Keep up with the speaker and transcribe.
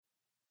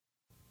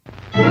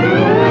Welcome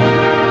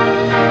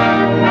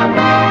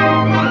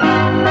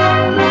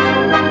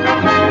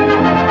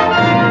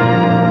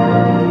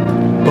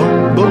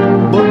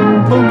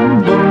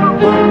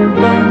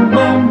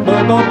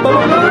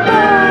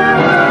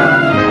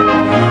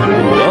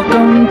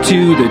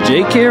to the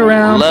JK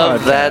Around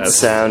Love podcast. that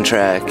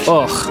soundtrack.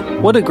 Oh,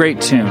 what a great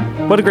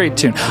tune. What a great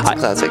tune.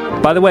 Classic.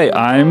 By the way,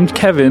 I'm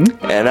Kevin.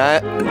 And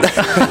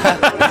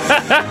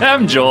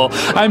I'm Joel.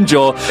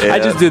 Yeah. I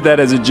just did that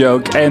as a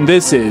joke. And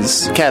this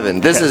is... Kevin.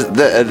 This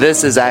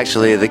is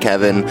actually the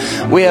Kevin.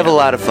 We have a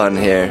lot of fun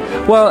here.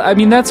 Well, I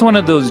mean, that's one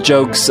of those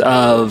jokes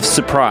of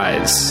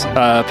surprise.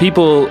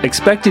 People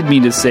expected me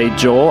to say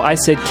Joel. I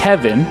said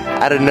Kevin.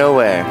 Out of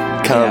nowhere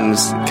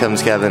comes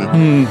Kevin.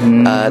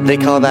 Mm-hmm. They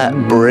call that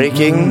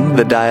breaking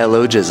the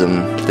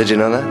dialogism. Did you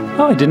know that?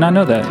 Oh, I did not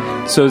know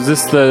that. So is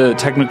this the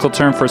technical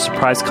term for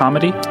surprise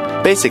comedy?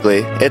 Basically,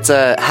 it's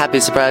a happy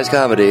surprise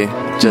comedy,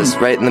 just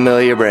right in the middle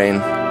of your brain.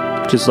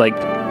 Just like,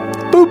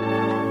 boop.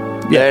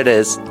 Yeah. There it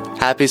is.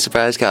 Happy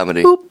surprise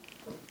comedy. Boop,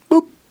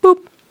 boop,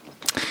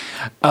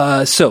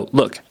 boop. So,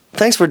 look.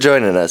 Thanks for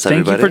joining us,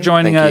 everybody. Thank you for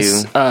joining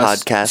us,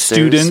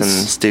 podcasters and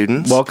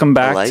students. Welcome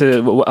back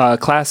to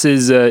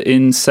classes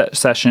in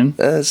session.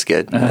 That's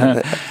good.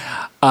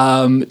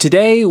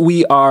 Today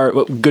we are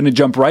going to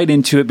jump right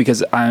into it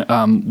because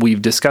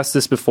we've discussed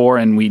this before,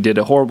 and we did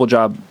a horrible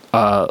job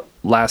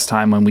last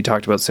time when we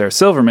talked about Sarah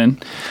Silverman.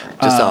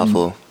 Just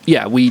awful.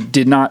 Yeah, we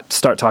did not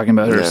start talking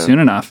about her soon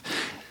enough.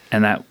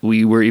 And that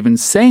we were even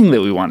saying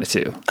that we wanted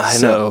to. I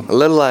know. A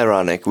little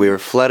ironic. We were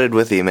flooded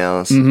with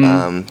emails.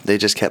 Mm-hmm. They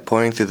just kept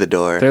pouring through the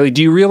door. They're like,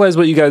 do you realize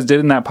what you guys did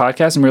in that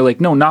podcast? And we were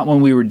like, no, not when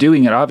we were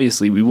doing it,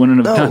 obviously. We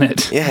wouldn't have done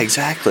it. Yeah,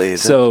 exactly.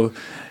 So,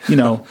 you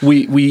know,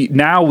 we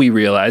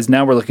realize,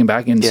 now we're looking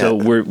back, and so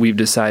we've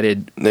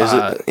decided. There's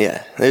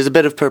a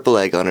bit of purple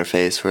egg on her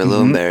face. We're a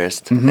little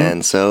embarrassed. Mm-hmm.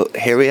 And so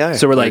here we are.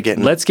 So we're like,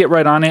 let's get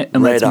right on it,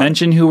 and let's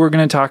mention who we're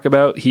going to talk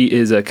about. He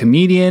is a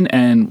comedian,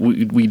 and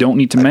we don't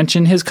need to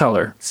mention his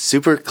color.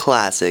 Super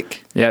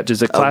classic. Yeah,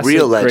 just a classic. A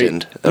real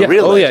legend.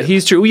 Yeah,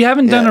 he's true. We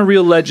haven't done a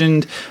real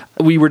legend.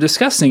 We were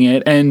discussing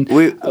it, and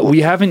we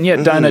haven't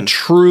yet done a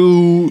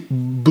true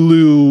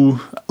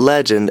blue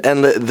legend.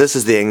 And this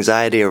is the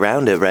anxiety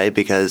around it, right?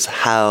 Because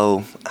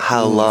how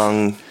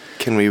long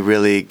can we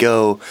really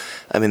go?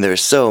 I mean,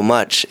 there's so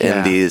much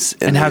in these,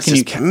 and how can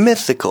you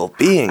mythical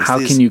beings? How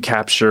can you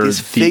capture these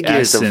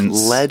figures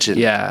essence, of legend?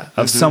 Yeah,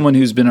 of someone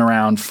who's been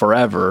around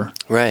forever,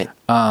 right?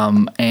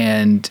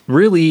 And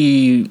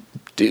really,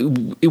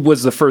 it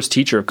was the first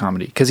teacher of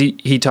comedy because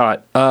he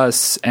taught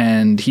us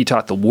and he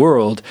taught the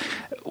world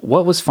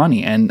what was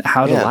funny and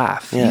how to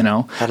laugh, you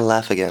know? How to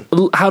laugh again.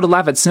 How to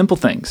laugh at simple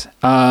things.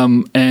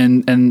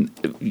 And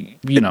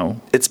you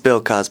know. It's Bill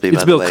Cosby,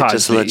 by the way.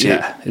 Just to let you,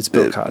 it's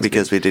Bill Cosby.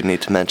 Because we did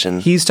need to mention.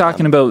 He's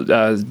talking about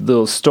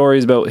little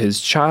stories about his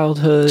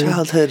childhood.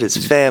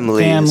 His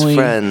family, his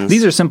friends.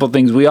 These are simple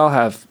things. We all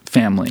have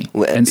family.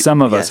 And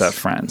some of us have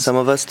friends. Some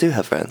of us do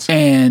have friends.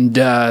 And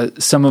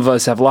some of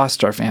us have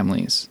lost our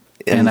families.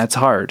 And that's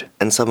hard.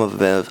 And some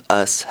of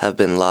us have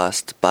been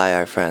lost by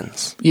our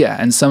friends. Yeah,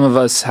 and some of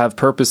us have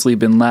purposely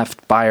been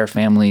left by our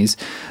families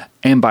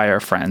and by our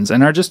friends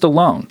and are just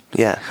alone.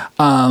 Yeah.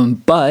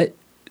 But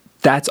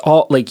that's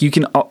all, like,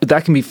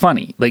 that can be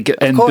funny. Like,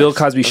 and Bill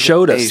Cosby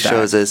showed us that. He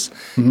shows us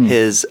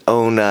his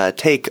own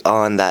take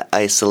on that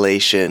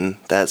isolation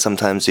that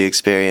sometimes you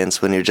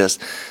experience when you're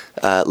just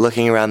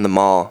looking around the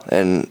mall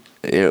and,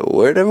 you know,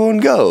 where'd everyone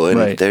go?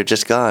 And they're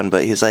just gone.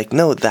 But he's like,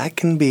 no, that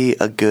can be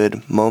a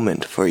good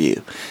moment for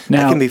you.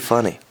 Now, that can be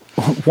funny.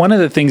 One of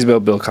the things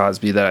about Bill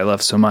Cosby that I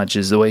love so much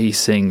is the way he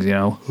sings, you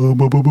know. I'm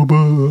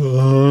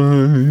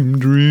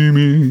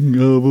dreaming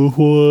of a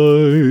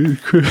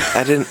white Christmas.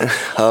 I didn't.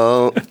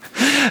 Oh.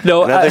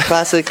 No, another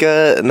classic.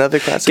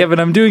 Kevin,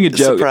 I'm doing a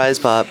joke. Surprise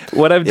pop.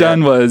 What I've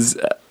done was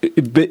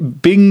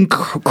Bing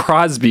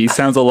Crosby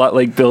sounds a lot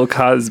like Bill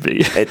Cosby.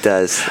 It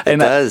does. It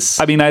does.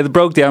 I mean, I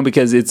broke down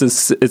because it's a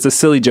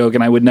silly joke,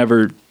 and I would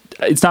never.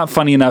 It's not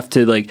funny enough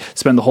to like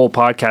spend the whole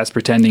podcast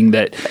pretending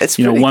that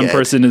one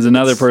person is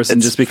another person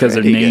just because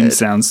their name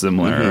sounds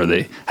similar or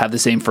they have the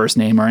same first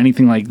name or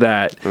anything like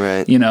that.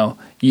 Right. You know.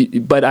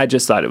 But I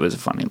just thought it was a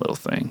funny little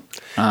thing.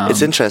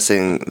 It's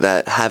interesting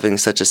that having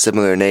such a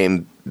similar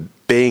name,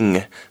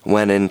 Bing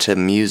went into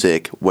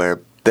music where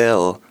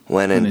Bill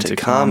went into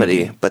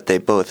comedy, but they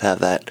both have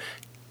that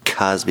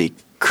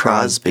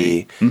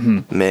Cosby-Crosby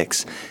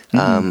mix.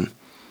 I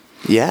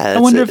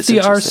wonder if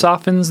the R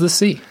softens the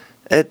C.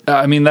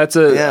 I mean, that's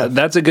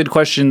a good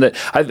question.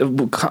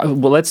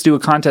 Let's do a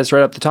contest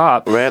right up the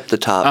top. Right up the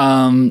top.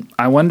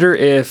 I wonder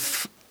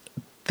if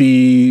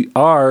the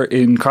R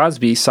in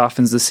Crosby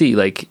softens the C.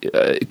 Like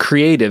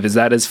creative, is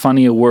that as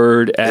funny a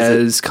word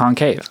as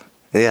concave?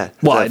 Yeah.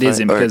 Well, it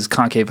isn't because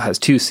concave has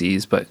two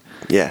C's, but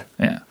yeah.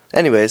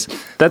 Anyways,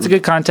 that's a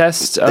good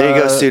contest. There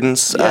you go,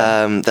 students.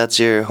 That's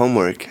your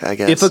homework, I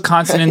guess. If a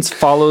consonant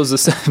follows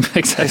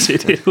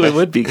exactly, it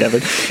would be,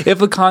 Kevin.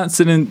 If a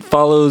consonant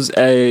follows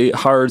a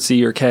hard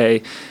C or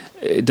K,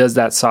 does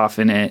that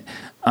soften it?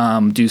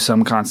 do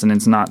some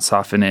consonants, not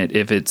soften it.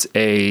 If it's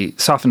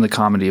soften the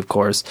comedy, of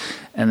course.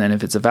 And then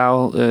if it's a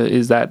vowel,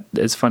 is that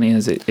as funny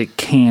as it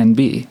can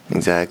be?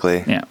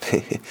 Exactly. Yeah.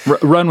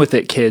 Run with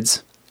it,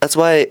 kids. That's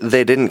why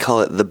they didn't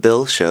call it The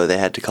Bill Show. They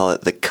had to call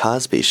it The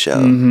Cosby Show.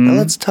 Now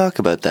let's talk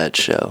about that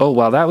show. Oh,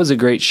 wow. That was a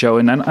great show.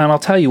 And I'll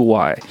tell you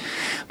why.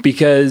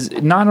 Because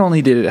not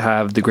only did it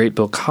have the great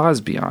Bill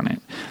Cosby on it,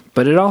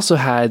 but it also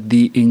had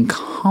the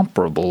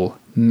incomparable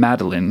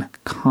Madeline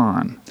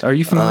Kahn. Are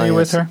you familiar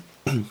with her?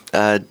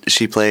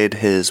 She played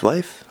his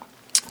wife?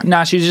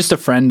 Nah, she's just a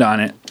friend on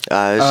it.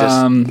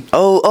 Yes,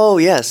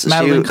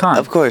 Madeline Kahn,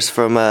 of course,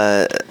 from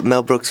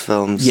Mel Brooks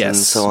films, and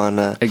so on.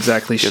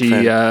 Exactly.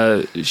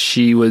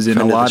 She was in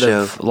a lot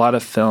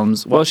of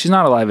films. Well, she's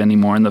not alive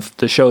anymore, and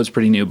the show is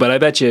pretty new. But I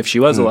bet you, if she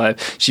was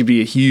alive, she'd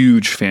be a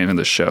huge fan of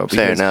the show.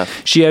 Fair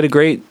enough. She had a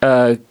great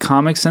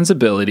comic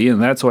sensibility,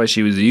 and that's why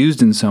she was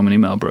used in so many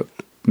Mel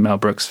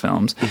Brooks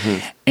films.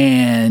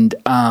 And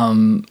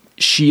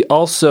she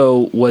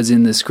also was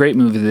in this great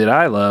movie that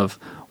I love,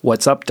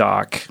 What's Up,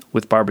 Doc,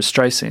 with Barbra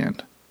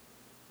Streisand.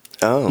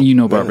 Oh, you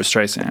know Barbra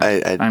Streisand.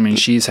 I mean,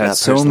 she's had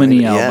so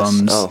many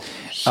albums. Yes.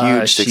 Oh,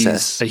 huge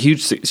success.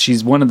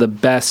 She's one of the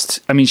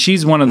best. I mean,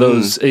 she's one of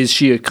those. Is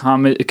she a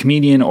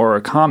comedian or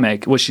a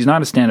comic? Well, she's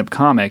not a stand-up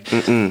comic.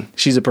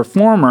 She's a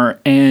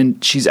performer,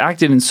 and she's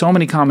acted in so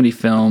many comedy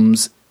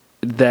films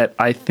that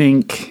I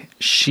think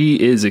she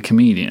is a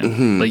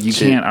comedian. Like, you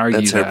can't argue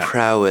that. That's her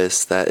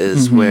prowess. That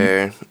is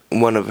where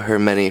one of her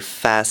many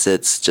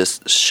facets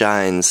just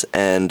shines,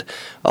 and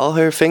all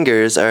her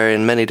fingers are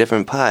in many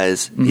different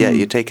pies. Yet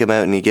you take them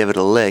out and you give it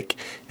a lick,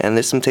 and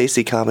there's some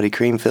tasty comedy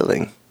cream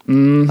filling.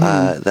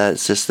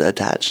 That's just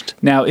attached.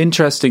 Now,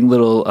 interesting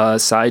little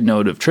side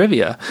note of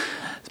trivia.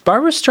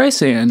 Barbra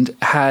Streisand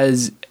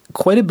has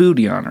quite a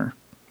booty on her.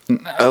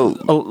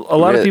 Oh, a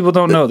lot of people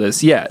don't know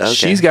this. Yeah, okay.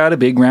 She's got a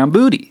big round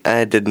booty.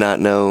 I did not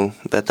know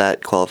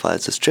that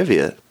qualifies as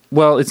trivia.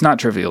 Well, it's not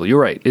trivial. You're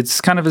right.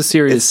 It's kind of a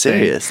serious thing.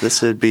 It's serious.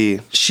 This would be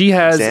She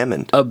has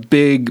examined. A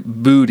big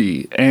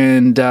booty,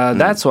 and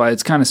that's why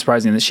it's kind of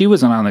surprising that she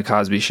wasn't on The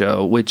Cosby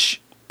Show,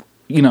 which,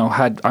 you know,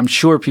 I'm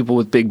sure people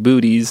with big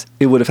booties,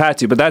 it would have had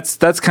to. But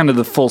that's kind of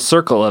the full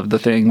circle of the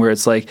thing, where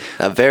it's like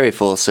a very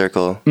full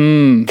circle.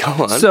 Go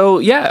on. So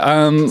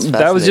yeah,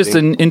 that was just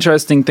an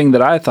interesting thing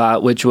that I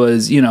thought, which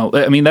was, you know,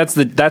 I mean, that's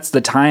the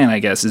tie-in, I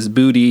guess, is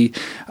booty.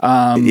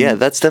 Yeah,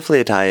 that's definitely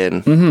a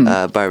tie-in.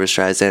 Barbra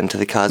Streisand to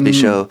The Cosby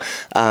Show.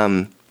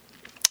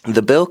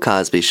 The Bill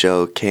Cosby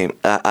Show came.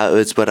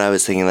 It's what I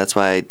was thinking. That's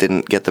why I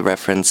didn't get the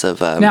reference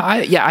of. Now,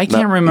 I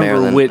can't remember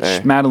Marilyn,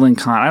 which Madeline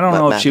Kahn. I don't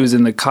know if she was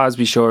in the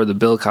Cosby Show or the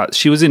Bill Cosby.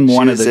 She was in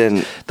one of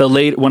the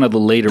later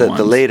ones.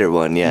 The later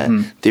one,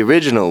 yeah. The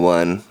original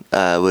one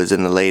was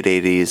in the late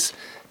 '80s.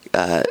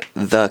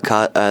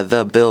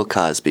 The Bill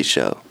Cosby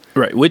Show.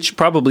 Right, which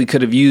probably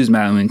could have used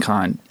Madeline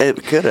Kahn.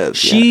 It could have.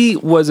 She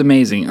was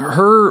amazing.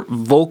 Her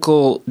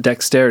vocal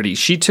dexterity.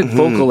 She took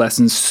vocal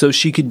lessons so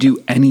she could do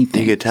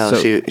anything. You could tell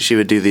she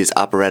would do these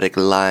operatic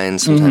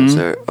lines sometimes,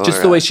 or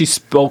just the way she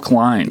spoke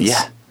lines.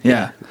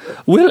 Yeah.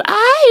 Will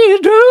I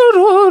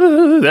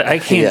do? I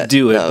can't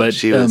do it, but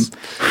she was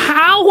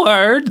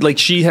Howard. Like,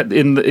 she had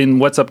in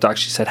What's Up, Doc.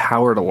 She said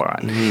Howard a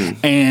lot,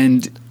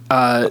 and.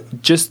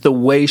 Just the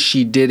way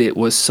she did it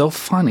was so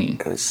funny.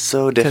 It was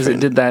so different. Because it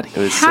did that, it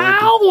was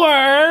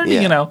Howard,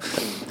 you know.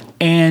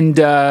 And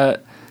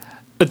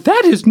but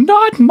that is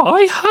not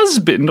my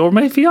husband or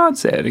my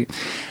fiance.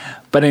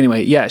 But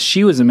anyway, yeah,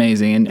 she was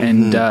amazing.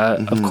 And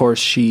of course,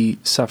 she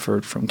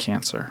suffered from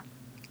cancer.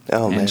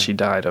 Oh, man. And she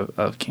died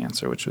of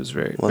cancer, which was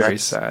very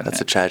sad.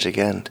 That's a tragic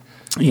end.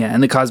 Yeah,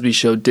 and The Cosby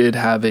Show did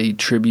have a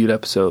tribute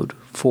episode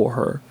for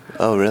her.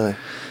 Oh, really?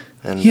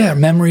 And,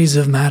 Memories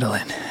of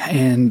Madeline.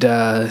 And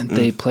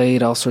they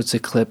played all sorts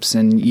of clips,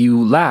 and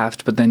you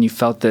laughed, but then you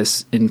felt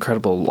this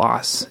incredible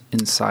loss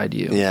inside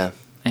you. Yeah.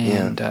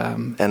 And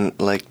and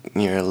like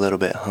you're a little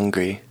bit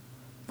hungry.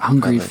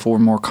 Hungry for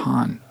more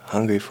Kahn.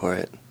 Hungry for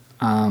it.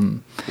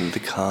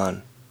 The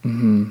Kahn.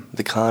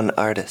 The Kahn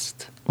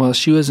artist. Well,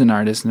 she was an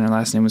artist, and her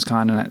last name was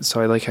Kahn, and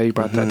so I like how you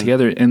brought that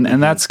together.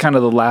 And that's kind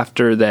of the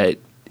laughter that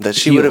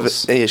she would have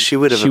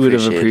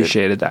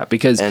appreciated that,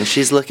 because and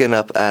she's looking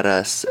up at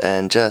us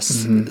and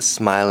just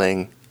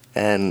smiling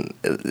and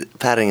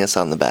patting us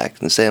on the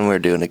back and saying we're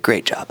doing a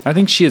great job. I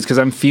think she is, because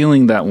I'm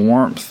feeling that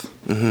warmth,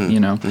 you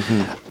know.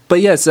 But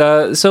yes,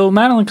 so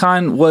Madeline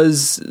Kahn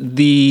was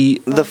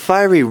the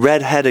fiery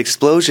redhead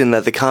explosion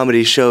that the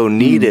comedy show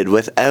needed.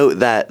 Without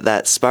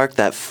that spark,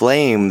 that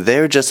flame,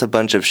 they're just a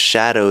bunch of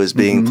shadows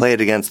being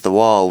played against the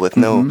wall with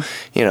no,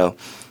 you know,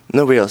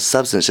 no real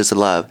substance, just a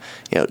lot of,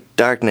 you know,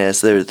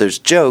 darkness. There's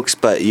jokes,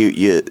 but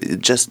you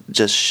just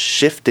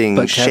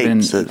shifting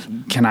shapes.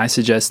 Can I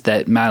suggest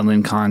that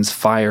Madeline Kahn's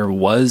fire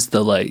was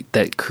the light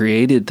that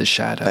created the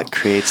shadow? That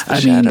creates the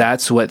shadow. I mean,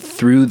 that's what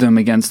threw them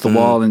against the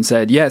wall and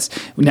said, yes,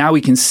 now we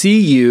can see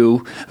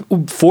you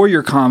for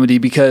your comedy,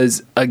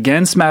 because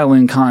against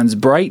Madeline Kahn's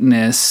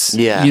brightness,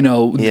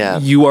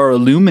 you are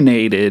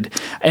illuminated.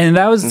 And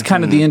that was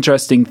kind of the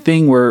interesting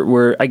thing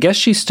where I guess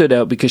she stood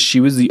out because she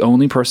was the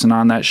only person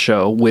on that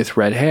show with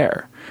red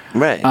hair.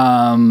 Right.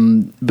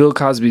 Bill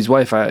Cosby's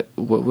wife,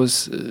 what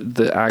was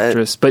the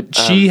actress? But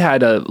she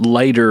had a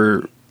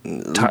lighter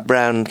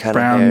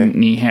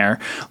browny hair,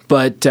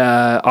 but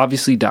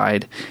obviously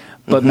died.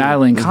 But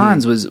Madeline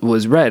Kahn's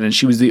was red, and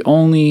she was the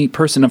only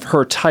person of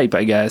her type,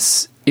 I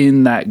guess,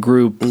 in that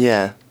group.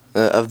 Yeah,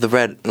 of the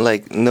red,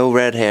 like no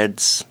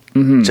redheads,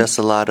 just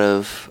a lot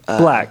of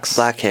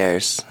black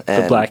hairs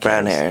and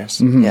brown hairs.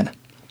 Yeah.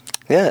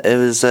 Yeah, it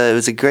was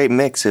a great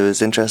mix. It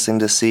was interesting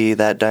to see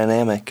that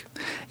dynamic.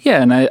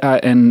 Yeah,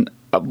 and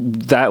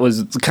that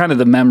was kind of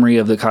the memory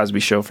of the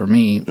Cosby Show for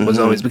me. Was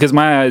always because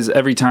my eyes,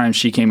 every time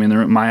she came in the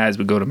room, my eyes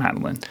would go to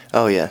Madeline.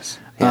 Oh yes.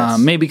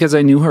 Maybe because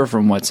I knew her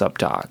from What's Up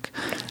Doc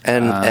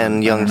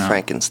and Young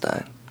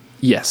Frankenstein.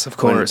 Yes, of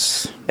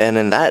course. And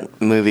in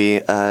that movie,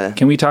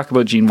 can we talk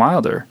about Gene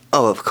Wilder?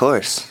 Oh, of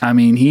course. I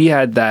mean, he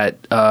had that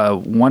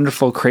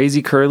wonderful,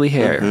 crazy curly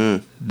hair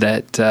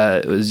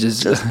that was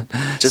just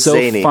so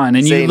zany, fun.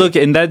 And you look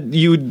and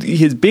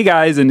his big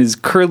eyes and his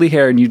curly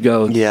hair, and you'd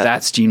go,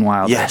 "That's Gene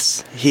Wilder."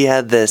 Yes, he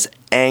had this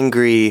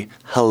angry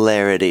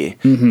hilarity.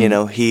 You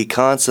know, he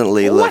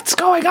constantly looked "What's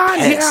going on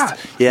pissed."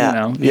 here?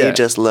 Yeah, he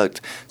just looked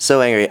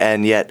so angry,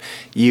 and yet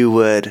you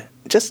would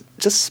just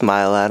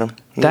smile at him.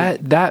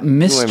 That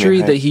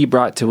mystery that he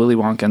brought to Willy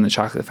Wonka and the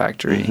Chocolate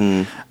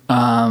Factory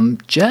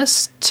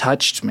just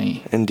touched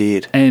me.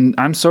 Indeed. And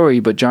I'm sorry,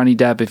 but Johnny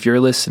Depp, if you're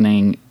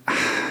listening,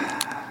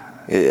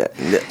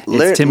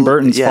 it's Tim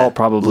Burton's fault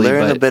probably.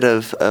 Learn a bit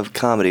of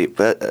comedy,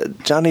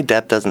 but Johnny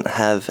Depp doesn't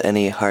have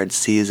any hard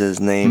C's as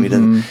name. He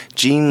doesn't.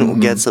 Gene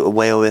gets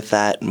away with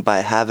that by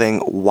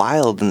having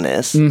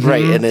wildness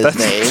right in his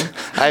name.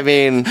 I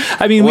mean,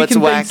 we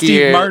can thank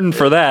Steve Martin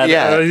for that.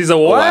 Yeah, he's a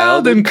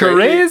wild and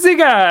crazy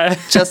guy.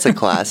 Just a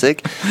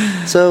classic.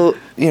 So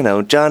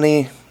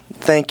Johnny,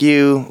 thank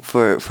you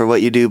for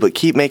what you do, but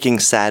keep making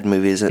sad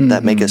movies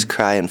that make us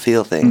cry and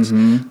feel things.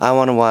 I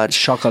want to watch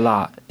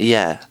Chocolat.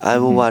 Yeah, I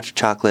will watch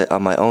Chocolate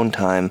on my own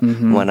time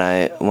when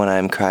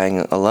I'm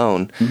crying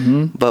alone.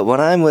 But when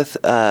I'm with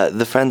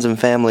the friends and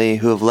family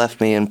who have left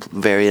me in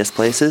various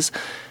places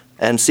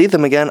and see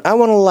them again, I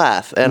want to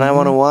laugh and I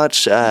want to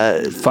watch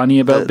Funny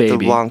About Baby,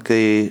 the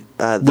Wonky,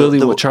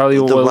 Charlie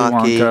Willy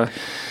Wonka.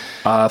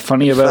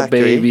 Funny About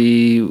Factory.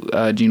 Baby,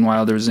 Gene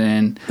Wilder's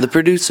in. The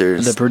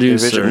Producers.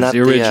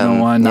 The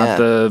original one, not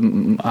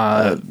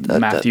the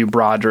Matthew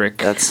Broderick.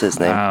 That's his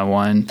name.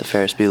 One. The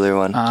Ferris Bueller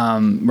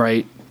one.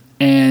 Right.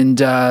 And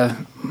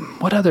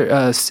what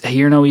other?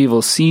 Hear No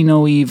Evil, See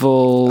No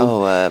Evil.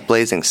 Oh,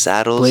 Blazing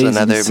Saddles,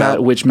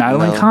 which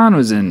Madeline Kahn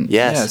was in.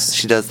 Yes,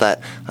 she does that.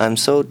 I'm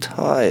so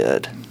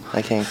tired.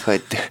 I can't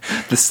quite do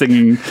the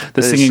singing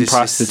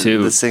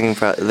prostitute.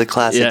 The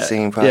classic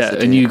singing prostitute.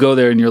 Yeah, and you go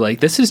there and you're like,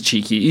 this is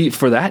cheeky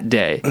for that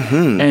day.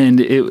 And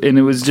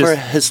it was just for a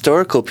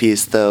historical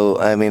piece, though.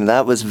 I mean,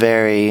 that was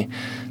very.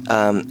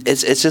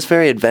 It's just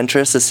very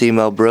adventurous to see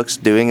Mel Brooks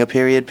doing a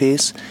period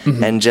piece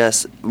and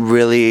just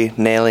really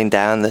nailing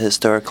down the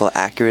historical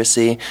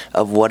accuracy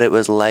of what it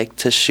was like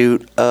to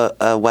shoot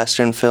a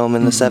Western film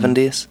in the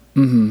 70s.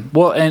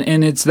 Well,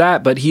 and it's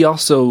that, but he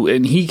also,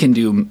 and he can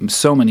do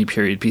so many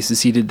period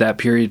pieces. He did that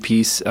period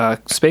piece,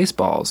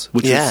 Spaceballs,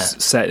 which is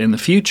set in the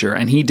future,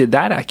 and he did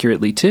that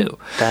accurately too.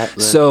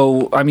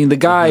 So, I mean, the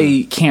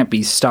guy can't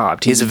be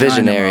stopped. He's a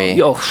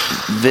visionary.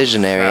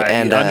 Visionary.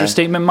 And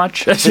understatement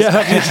much?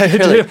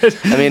 Really.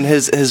 I mean,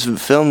 his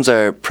films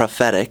are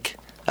prophetic,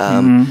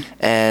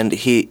 and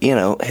he,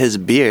 his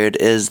beard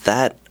is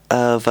that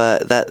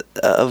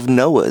of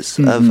Noah's,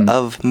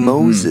 of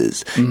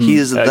Moses. He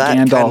is that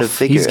Gandalf, kind of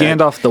figure. He's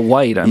Gandalf the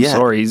White. I'm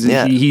sorry.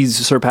 He's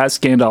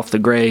surpassed Gandalf the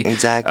Gray.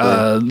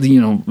 Exactly.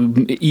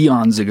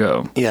 Eons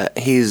ago. Yeah,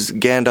 he's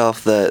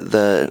Gandalf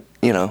the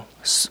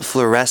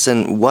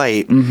fluorescent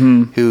white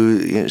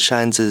who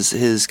shines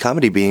his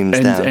comedy beams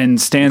down and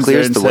stands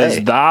there and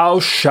says, "Thou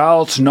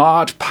shalt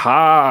not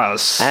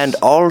pass." And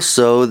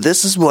also,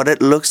 this is what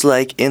it looks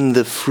like in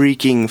the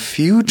freaking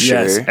future.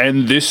 Yes,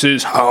 and this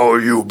is how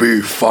you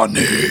be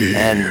funny.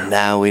 And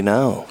now we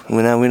know.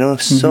 We know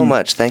so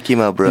much. Thank you,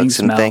 Mel Brooks,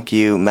 and thank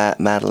you,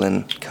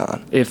 Madeline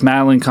Kahn. If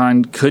Madeline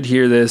Kahn could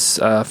hear this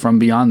from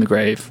beyond the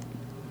grave,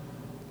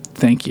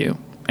 thank you,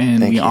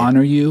 and we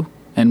honor you,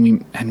 and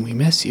we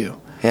miss you.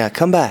 Yeah,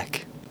 come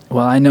back.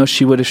 Well, I know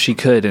she would if she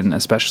could, and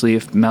especially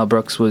if Mel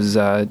Brooks was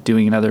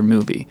doing another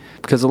movie.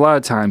 Because a lot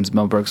of times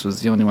Mel Brooks was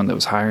the only one that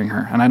was hiring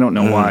her. And I don't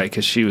know why,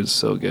 because she was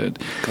so good.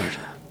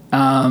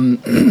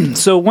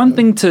 So one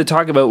thing to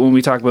talk about when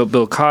we talk about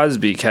Bill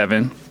Cosby,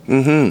 Kevin,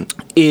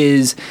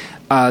 is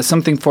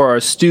something for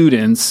our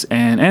students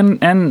and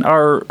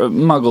our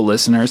Muggle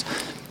listeners,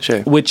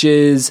 which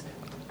is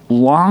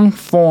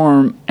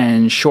long-form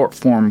and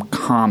short-form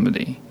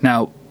comedy.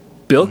 Now,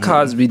 Bill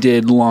Cosby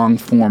did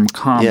long-form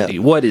comedy. Yeah.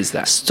 What is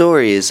that?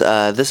 Stories.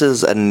 This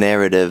is a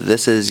narrative.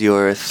 This is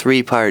your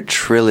 3-part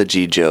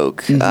trilogy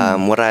joke.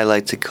 What I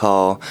like to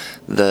call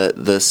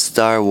the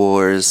Star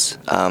Wars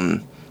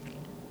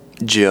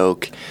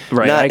joke.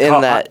 Right.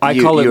 I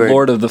call it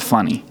Lord of the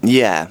Funny.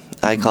 Yeah.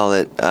 I call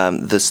it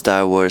the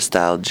Star Wars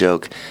style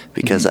joke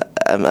because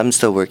I'm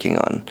still working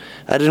on.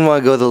 I didn't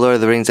want to go the Lord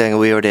of the Rings angle.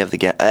 We already have the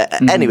game.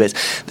 Anyways,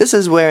 this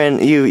is wherein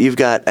you've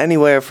got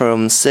anywhere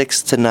from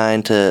 6 to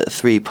 9 to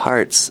 3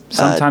 parts.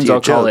 Sometimes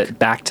I'll call it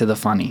back to the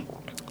funny.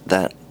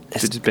 That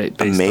is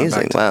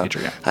amazing. Wow.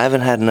 Future, yeah. I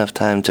haven't had enough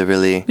time to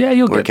really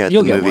work out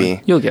the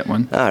movie. You'll get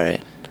one. All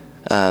right.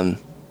 I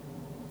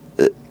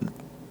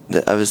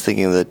was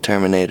thinking of the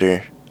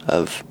Terminator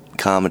of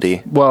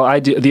comedy. Well, I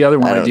do. The other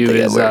one I do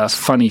is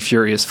Funny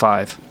Furious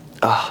 5.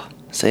 Oh,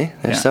 see?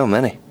 There's so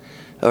many.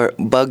 Or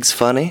Bugs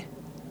Funny.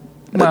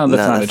 Well,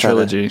 that's not a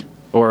trilogy.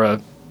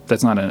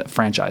 That's not a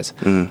franchise.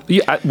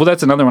 Yeah, well,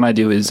 that's another one I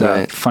do is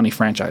Funny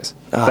Franchise.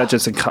 That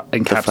just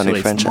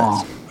encapsulates them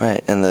all.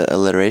 Right, and the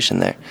alliteration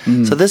there.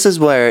 So this is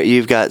where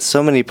you've got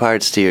so many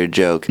parts to your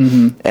joke,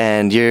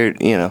 and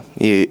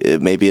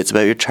maybe it's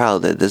about your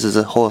childhood. This is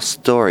a whole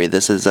story.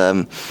 This is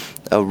a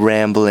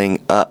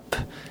rambling up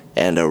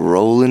and a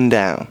rolling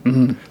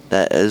down.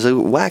 That is a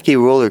wacky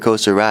roller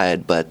coaster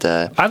ride, but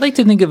I like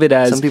to think of it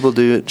as some people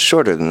do it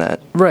shorter than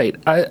that. Right.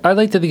 I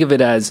like to think of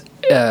it as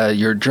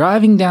you're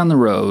driving down the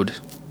road,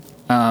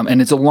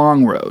 and it's a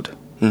long road.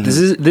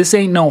 This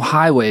ain't no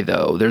highway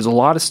though. There's a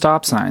lot of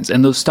stop signs,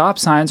 and those stop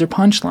signs are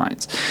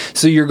punchlines.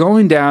 So you're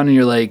going down, and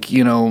you're like,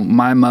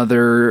 my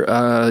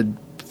mother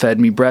fed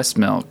me breast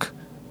milk,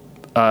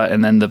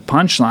 and then the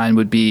punchline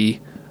would be,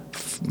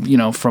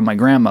 from my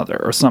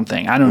grandmother or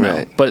something. I don't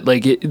know. But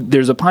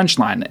there's a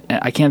punchline.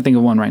 I can't think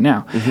of one right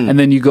now. And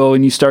then you go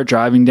and you start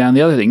driving down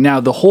the other thing. Now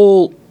the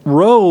whole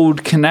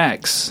road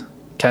connects,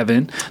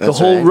 Kevin. The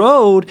whole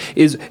road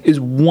is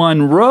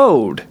one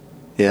road.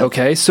 Yep.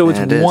 Okay, so it's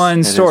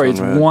one story.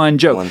 It's one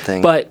joke. One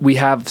thing. But we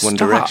have one stops.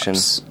 Direction.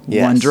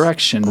 Yes. One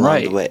direction, along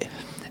right. the way.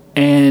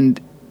 And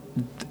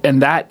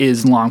that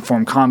is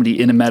long-form comedy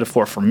in a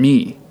metaphor for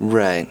me.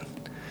 Right.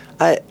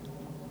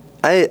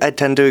 I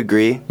tend to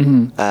agree.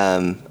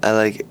 I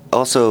like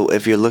also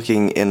if you're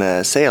looking in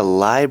a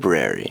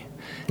library,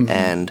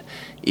 and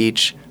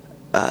each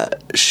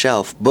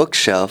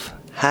bookshelf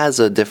has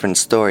a different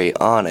story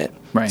on it.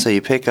 Right. So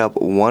you pick up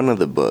one of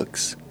the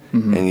books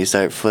and you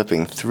start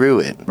flipping through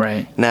it.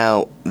 Right.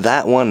 Now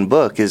that one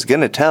book is going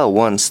to tell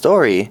one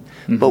story,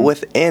 but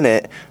within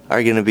it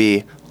are going to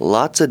be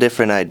lots of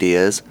different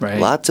ideas,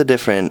 lots of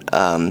different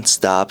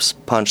stops,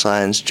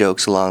 punchlines,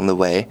 jokes along the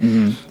way.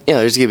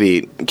 There's going to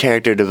be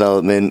character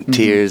development,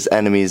 tears,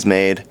 enemies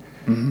made.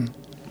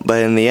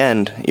 But in the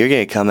end, you're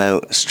going to come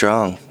out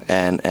strong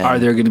and are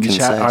there going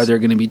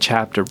to be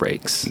chapter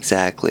breaks?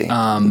 Exactly.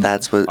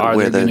 That's where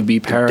the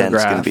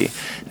paragraph going to be.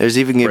 There's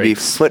even going to be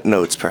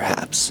footnotes,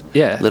 perhaps.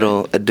 Yeah.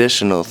 Little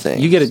additional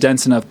things. You get a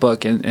dense enough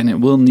book, and it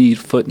will need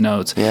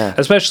footnotes. Yeah.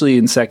 Especially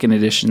in second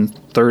edition,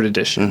 third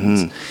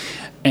editions.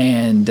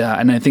 And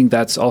I think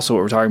that's also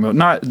what we're talking about.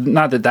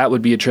 Not that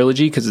would be a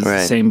trilogy because it's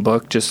the same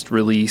book just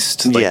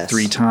released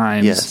 3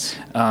 times. Yes.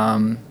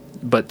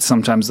 But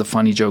sometimes the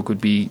funny joke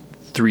would be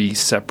 3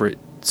 separate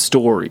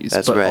stories,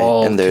 that's but right.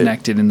 all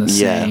connected in the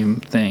same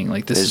thing.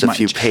 Like this is a my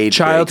few page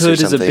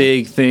childhood is a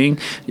big thing.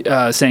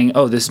 Saying,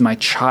 "Oh, this is my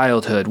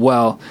childhood."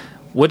 Well,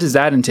 what does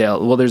that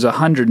entail? Well, there's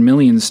 100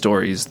 million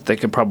stories that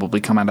could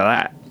probably come out of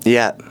that.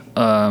 Yeah.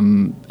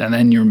 And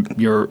then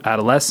your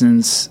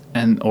adolescence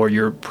or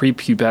your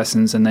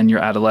prepubescence, and then your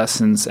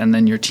adolescence, and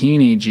then your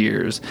teenage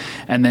years,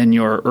 and then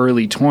your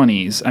early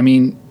 20s. I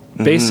mean,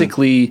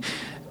 basically,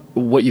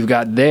 what you've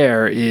got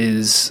there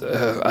is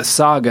a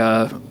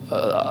saga,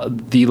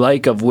 the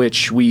like of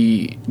which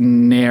we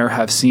ne'er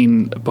have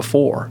seen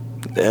before.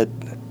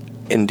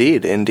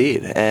 Indeed.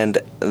 And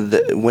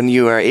when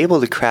you are able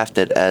to craft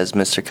it, as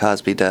Mr.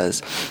 Cosby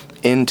does,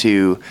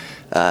 into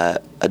a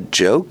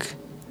joke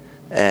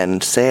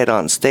and say it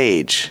on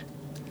stage,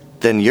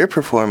 then you're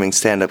performing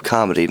stand-up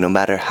comedy no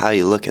matter how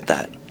you look at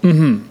that.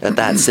 At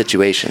that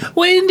situation.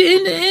 Well, and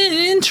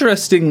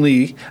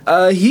interestingly,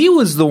 he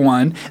was the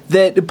one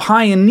that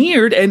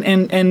pioneered,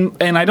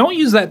 and I don't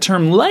use that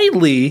term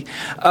lightly,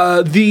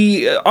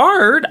 the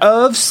art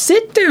of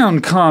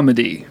sit-down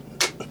comedy.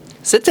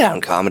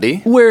 Sit-down comedy?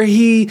 Where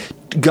he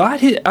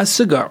got a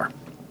cigar,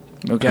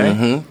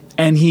 okay?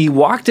 And he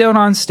walked out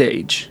on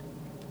stage,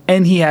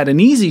 and he had an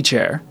easy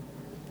chair,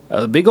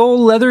 a big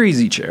old leather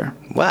easy chair.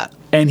 Wow.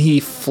 And he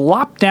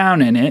flopped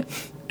down in it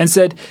and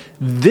said,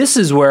 "This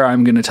is where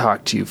I'm going to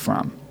talk to you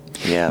from.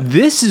 Yeah.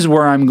 This is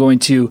where I'm going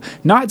to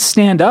not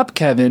stand up,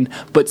 Kevin,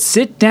 but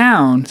sit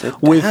down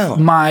with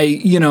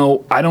my,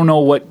 I don't know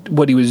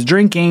what he was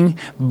drinking,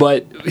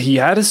 but he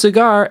had a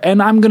cigar,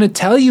 and I'm going to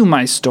tell you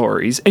my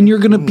stories, and you're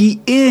going to be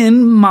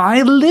in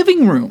my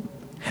living room."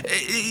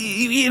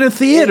 In a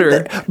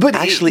theater, but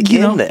actually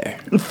in there.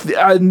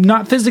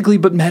 Not physically,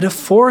 but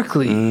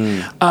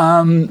metaphorically.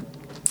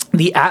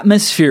 The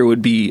atmosphere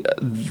would be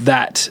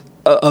that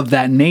of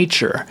that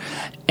nature,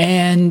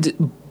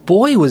 and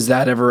boy, was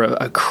that ever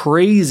a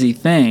crazy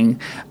thing.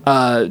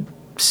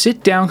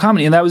 Sit down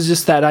comedy, and that was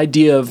just that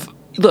idea of,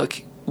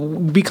 look,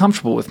 be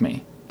comfortable with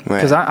me,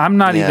 because I'm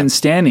not even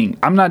standing,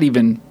 I'm not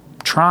even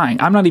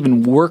trying, I'm not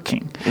even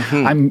working.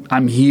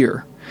 I'm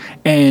here,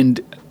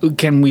 and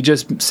can we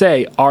just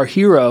say our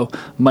hero,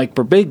 Mike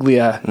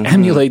Birbiglia,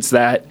 emulates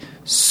that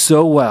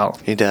so well.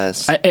 He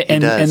does.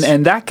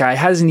 And that guy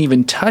hasn't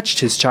even touched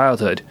his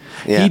childhood.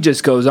 Yeah. He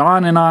just goes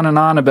on and on and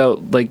on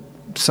about like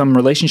some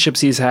relationships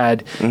he's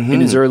had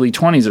in his early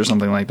 20s or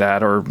something like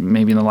that, or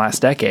maybe in the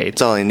last decade.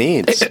 That's all he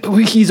needs.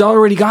 He's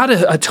already got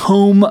a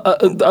tome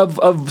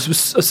of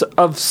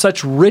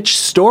such rich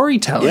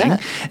storytelling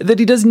that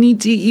he doesn't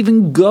need to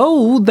even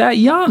go that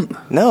young.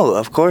 No,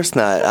 of course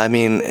not. I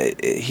mean,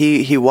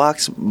 he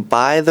walks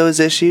by those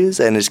issues,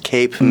 and his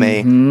cape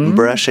may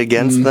brush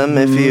against them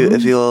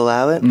if you'll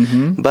allow it.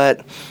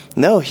 But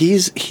no,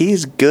 he's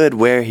good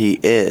where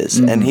he is,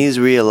 and he's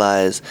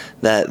realized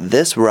that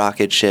this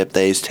rocket ship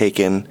that he's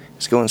taken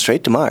is going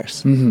straight to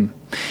Mars.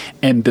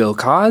 And Bill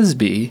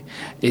Cosby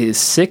is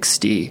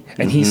 60,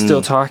 and he's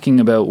still talking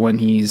about when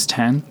he's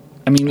 10.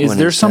 I mean, is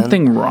there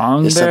something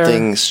wrong there? There's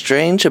something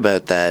strange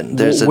about that.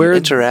 There's an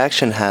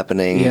interaction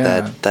happening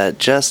that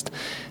just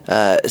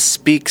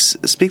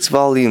speaks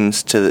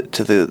volumes to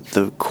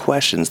the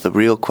questions, the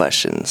real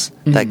questions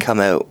that come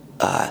out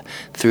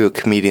through a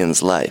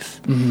comedian's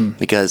life.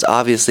 Because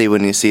obviously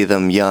when you see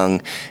them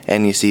young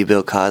and you see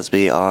Bill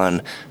Cosby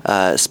on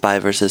Spy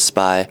vs.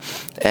 Spy,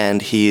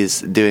 and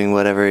he's doing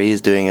whatever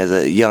he's doing as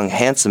a young,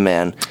 handsome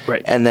man,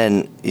 and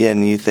then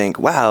you think,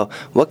 wow,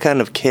 what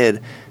kind of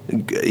kid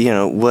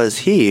was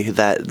he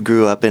that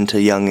grew up into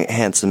young,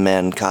 handsome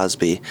man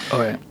Cosby?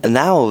 And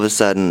now all of a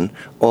sudden,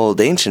 old,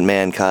 ancient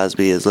man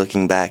Cosby is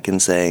looking back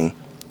and saying,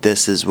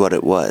 this is what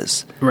it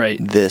was.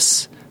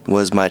 This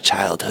was my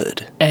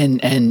childhood.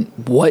 And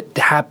what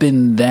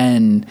happened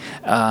then,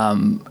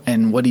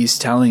 and what he's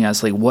telling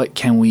us, like, what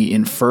can we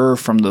infer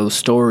from those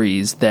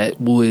stories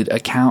that would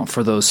account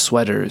for those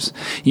sweaters?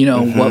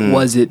 What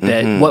was it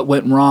that, what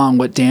went wrong,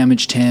 what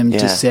damaged him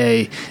to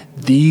say,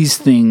 these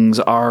things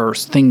are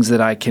things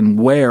that I can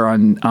wear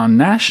on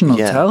national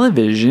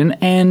television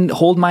and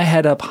hold my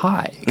head up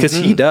high, because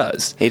he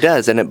does. He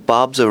does, and it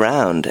bobs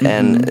around,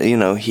 and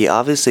he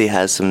obviously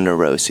has some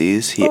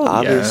neuroses. He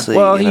obviously,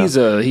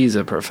 he's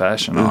a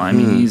professional. I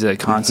mean, he's a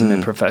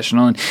consummate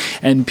professional,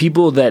 and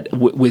people that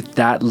with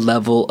that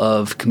level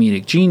of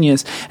comedic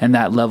genius and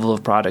that level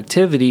of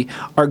productivity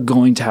are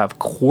going to have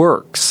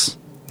quirks.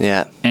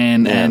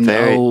 And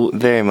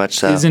very much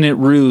so. Isn't it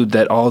rude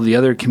that all the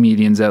other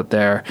comedians out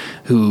there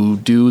who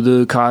do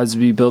the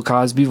Bill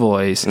Cosby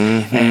voice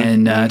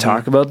and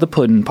talk about the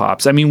pudding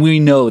pops? I mean, we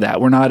know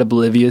that. We're not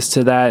oblivious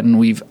to that, and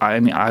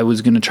I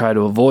was going to try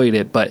to avoid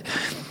it, but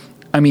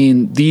I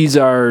mean, these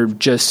are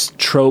just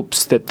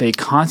tropes that they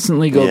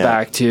constantly go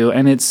back to,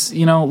 and it's,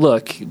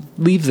 look,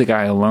 leave the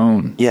guy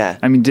alone.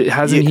 I mean,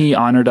 hasn't he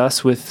honored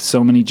us with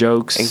so many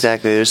jokes?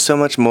 Exactly. There's so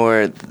much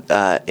more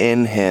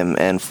in him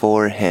and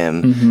for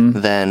him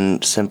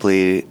than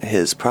simply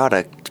his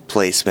product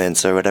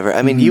placements or whatever.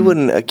 I mean, you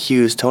wouldn't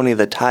accuse Tony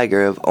the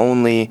Tiger of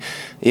only,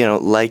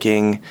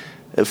 liking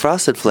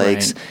Frosted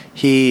Flakes.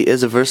 He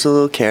is a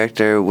versatile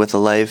character with a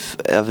life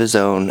of his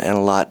own and a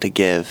lot to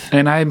give.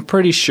 And I'm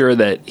pretty sure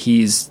that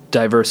he's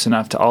diverse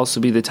enough to also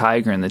be the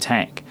tiger in the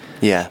tank.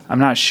 I'm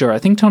not sure. I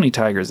think Tony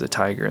Tiger is the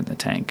tiger in the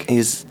tank.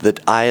 He's the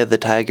eye of the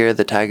tiger of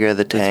the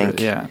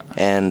tank,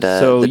 and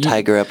the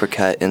tiger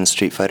uppercut in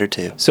Street Fighter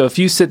 2. So if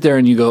you sit there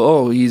and you go,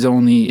 oh, he's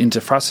only into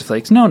Frosted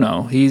Flakes.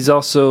 No. He's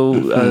also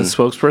a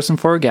spokesperson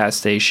for a gas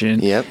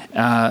station.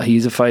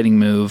 He's a fighting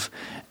move.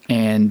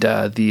 And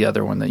the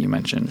other one that you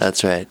mentioned.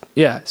 That's right.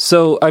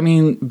 So, I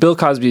mean, Bill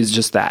Cosby is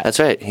just that.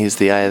 That's right. He's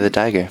the eye of the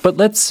tiger. But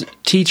let's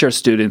teach our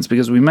students,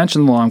 because we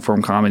mentioned the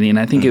long-form comedy, and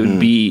I think it would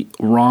be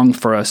wrong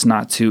for us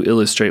not to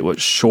illustrate what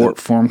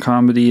short-form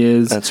comedy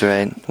is. That's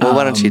right. Well,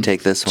 why don't you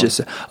take this one?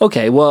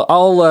 Okay, well,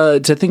 I'll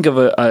to think of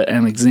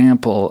an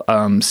example,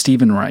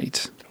 Stephen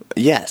Wright.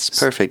 Yes,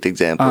 perfect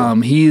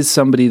example. He's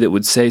somebody that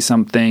would say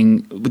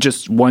something,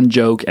 just one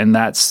joke, and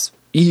that's...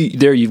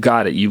 there you've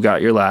got it. You've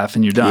got your laugh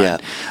and you're done.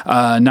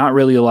 Not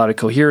really a lot of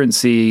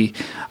coherency.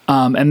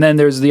 And then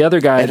there's the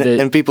other guy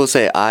and people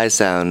say I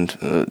sound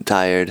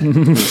tired.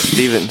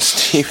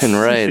 Stephen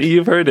Wright.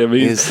 You've heard him.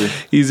 He's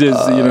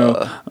just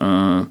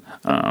I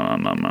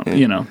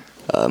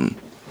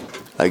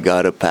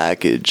got a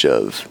package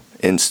of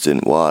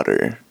instant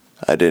water.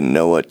 I didn't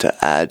know what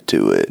to add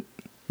to it.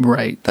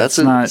 That's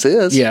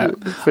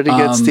pretty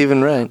good,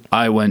 Stephen Wright.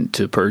 I went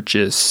to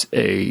purchase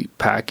a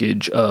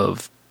package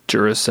of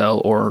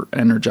Duracell or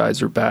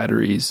Energizer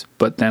batteries,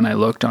 but then I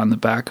looked on the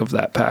back of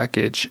that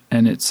package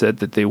and it said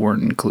that they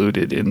weren't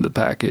included in the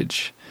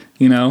package.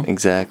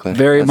 Exactly.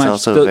 That's much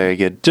also very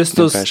good. Just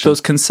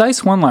those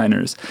concise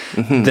one-liners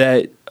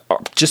that are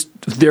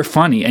they're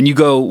funny, and you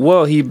go,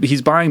 well,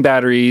 he's buying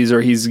batteries,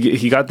 or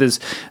he got this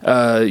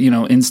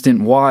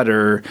instant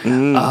water,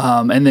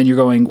 and then you're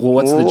going, well,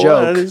 what's the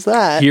joke? What is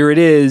that? Here it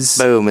is.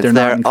 Boom! It's they're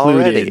there not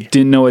included. Already.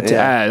 Didn't know what to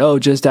add. Oh,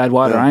 just add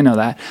water. I know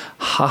that.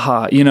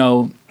 Haha.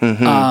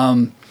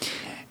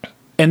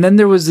 And then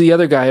there was the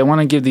other guy. I want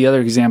to give the other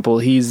example.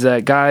 He's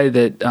that guy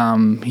that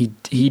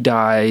he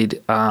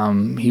died.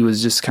 He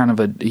was just kind of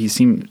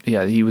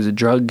he was a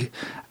drug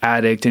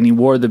addict, and he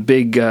wore the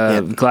big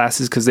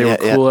glasses because they were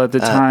cool at the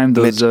time.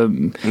 Those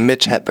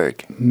Mitch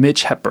Hedberg.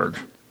 Mitch Hedberg.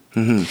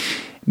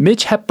 Mm-hmm.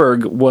 Mitch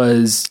Hedberg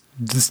was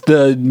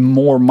the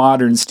more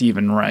modern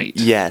Stephen Wright.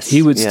 Yes.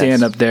 He would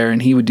stand up there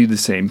and he would do the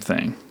same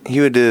thing. He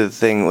would do the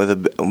thing with a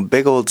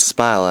big old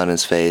smile on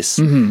his face,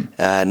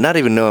 not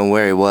even knowing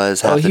where he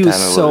was half the time or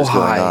what was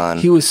going on.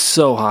 He was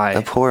so high.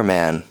 A poor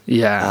man.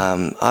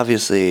 Yeah.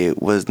 Obviously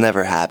was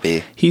never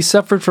happy. He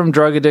suffered from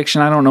drug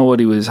addiction. I don't know what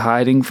he was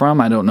hiding from.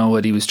 I don't know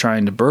what he was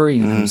trying to bury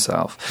in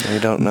himself. I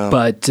don't know.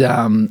 But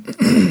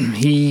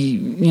he,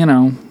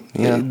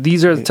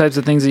 these are the types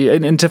of things,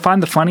 and to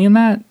find the funny in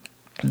that,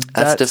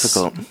 that's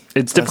difficult.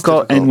 It's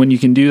difficult, and when you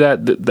can do that,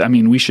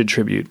 we should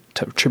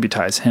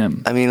tributize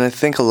him. I mean, I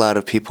think a lot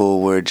of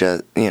people were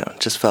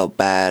just felt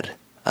bad.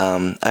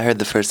 I heard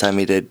the first time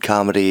he did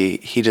comedy,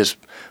 he just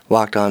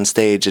walked on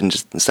stage and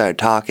just started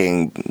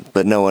talking,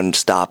 but no one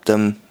stopped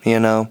him,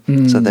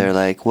 So they're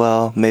like,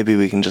 well, maybe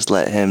we can just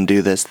let him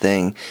do this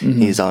thing.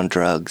 He's on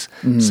drugs,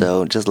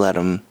 so just let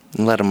him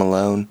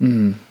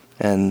alone.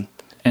 And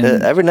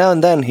every now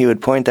and then he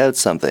would point out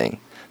something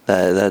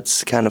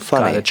that's kind of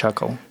funny. Got a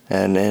chuckle.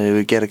 And it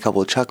would get a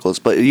couple of chuckles,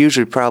 but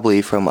usually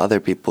probably from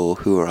other people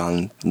who are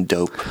on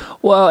dope.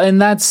 Well,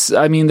 and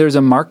there's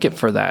a market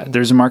for that.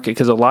 There's a market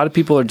because a lot of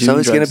people are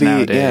doing drugs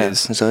nowadays. Yeah,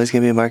 there's always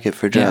going to be a market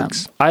for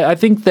drugs. Yeah. I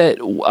think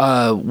that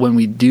when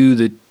we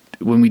do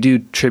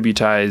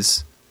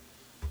tributize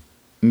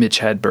Mitch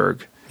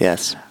Hedberg,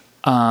 yes,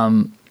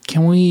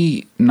 can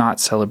we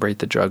not celebrate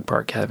the drug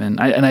part, Kevin?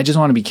 I just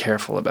want to be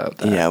careful about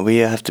that. Yeah, we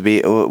have to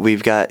be.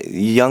 We've got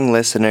young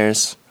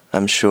listeners,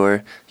 I'm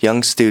sure,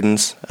 young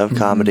students of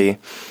comedy,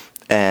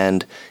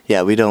 and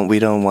we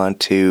don't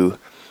want to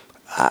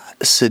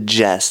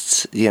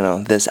suggest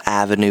this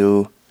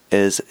avenue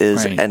is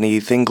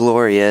anything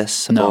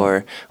glorious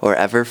or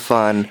ever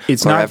fun.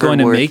 It's not going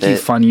to make you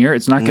funnier.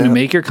 It's not going to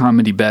make your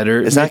comedy better.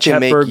 It's not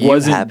going to make you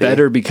wasn't happy.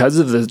 better because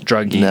of the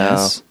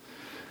drugginess.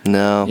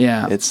 No.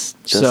 Yeah. It's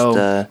just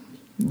to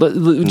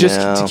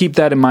keep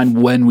that in mind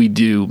when we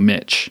do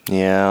Mitch.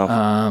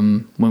 Yeah.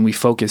 When we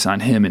focus on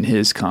him and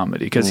his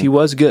comedy, because he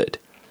was good.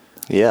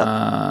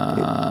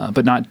 Yeah.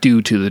 But not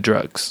due to the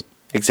drugs.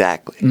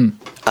 Exactly.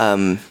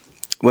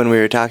 When we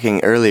were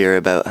talking earlier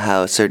about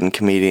how certain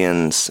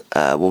comedians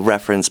will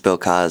reference Bill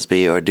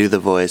Cosby or do the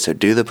voice or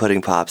do the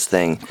Pudding Pops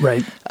thing.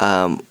 Right.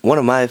 One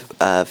of my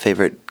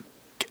favorite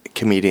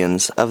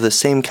comedians of the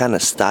same kind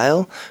of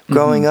style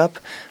growing up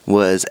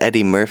was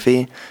Eddie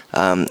Murphy,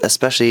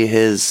 especially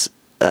his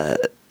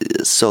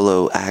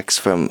solo acts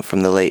from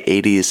the late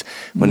 80s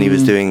when he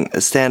was doing a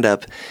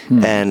stand-up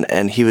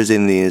and he was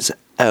in these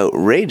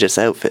outrageous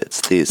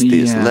outfits,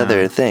 these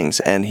leather things,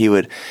 and he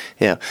would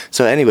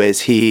so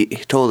anyways he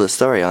told a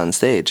story on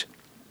stage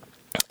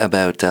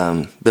about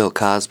Bill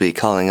Cosby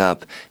calling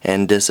up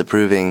and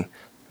disapproving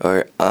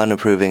or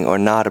unapproving or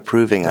not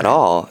approving at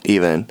all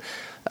even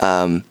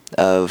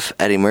of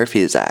Eddie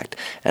Murphy's act.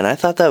 And I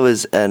thought that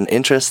was an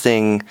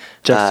interesting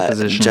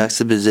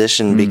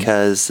juxtaposition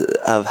because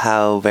of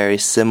how very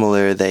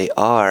similar they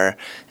are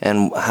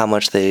and how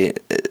much they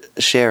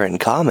share in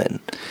common.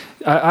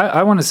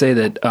 I want to say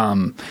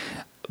that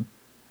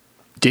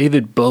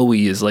David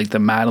Bowie is like the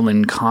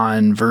Madeline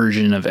Kahn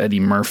version of Eddie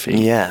Murphy.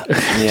 Yeah,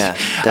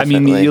 definitely. I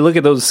mean, you look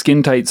at those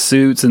skin-tight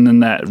suits and then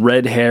that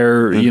red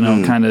hair,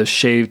 kind of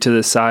shaved to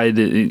the side,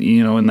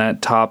 and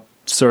that top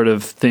sort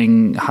of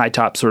thing, high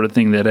top sort of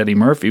thing that Eddie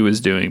Murphy was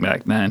doing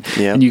back then.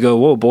 Yeah. And you go,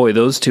 whoa, boy,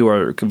 those two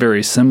are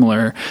very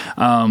similar.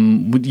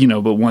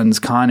 But one's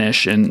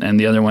connish and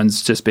the other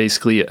one's just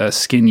basically a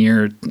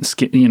skinnier,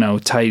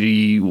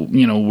 tighty,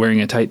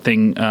 wearing a tight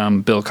thing,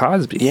 Bill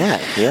Cosby.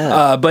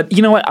 Yeah. But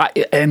you know what?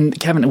 And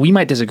Kevin, we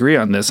might disagree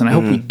on this, and I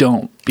hope we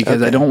don't,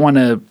 because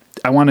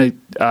I want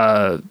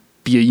to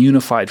be a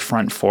unified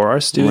front for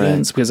our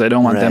students, because I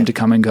don't want them to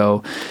come and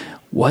go,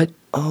 what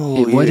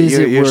is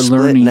it we're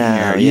learning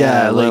now? Here?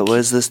 Yeah, like what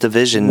is this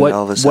division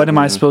all of a sudden? What am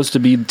I supposed to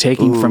be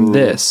taking from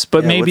this?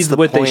 But maybe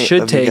what they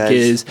should take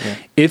is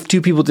if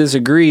two people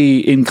disagree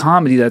in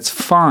comedy, that's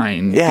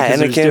fine. Yeah,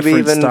 and it can be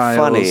even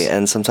funny.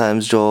 And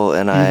sometimes Joel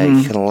and I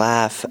can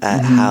laugh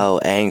at how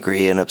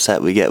angry and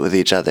upset we get with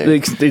each other.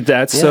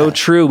 That's so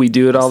true. We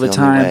do it all the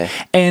time,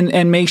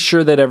 and make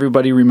sure that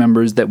everybody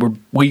remembers that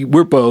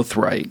we're both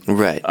right.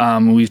 Right.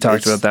 We've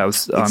talked about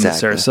that on the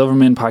Sarah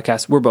Silverman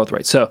podcast. We're both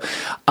right. So,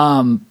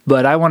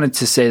 but I wanted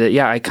to say that,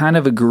 I kind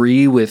of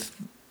agree with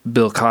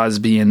Bill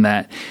Cosby in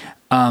that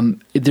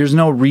there's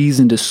no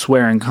reason to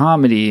swear in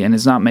comedy, and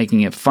it's not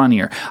making it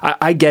funnier.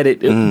 I get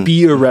it.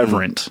 Be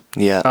irreverent.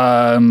 Yeah.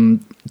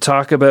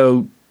 Talk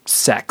about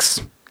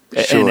sex.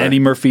 Sure. And Eddie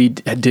Murphy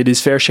did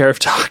his fair share of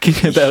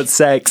talking about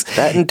sex.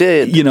 That he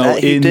did.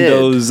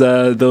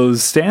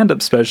 Those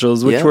stand-up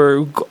specials, which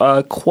were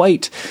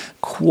quite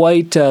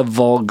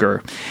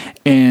vulgar.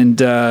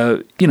 And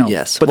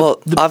yes.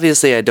 But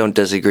obviously, I don't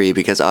disagree,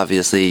 because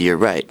obviously you're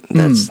right.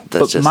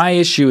 But my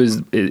issue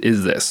is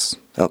this.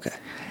 Okay.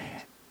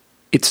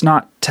 It's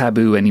not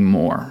taboo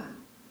anymore.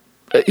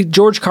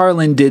 George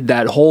Carlin did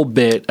that whole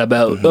bit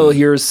about,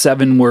 here's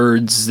 7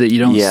 words that you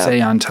don't say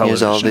on television.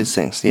 Here's all these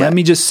things. Yeah. Let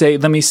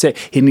me say,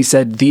 and he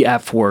said the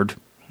F word.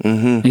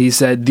 Mm-hmm. He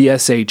said the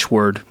SH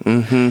word.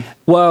 Mm-hmm.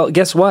 Well,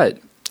 guess what?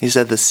 He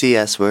said the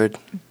CS word.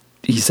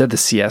 He said the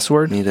CS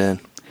word? He did.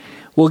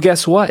 Well,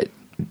 guess what?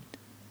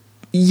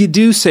 You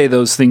do say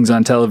those things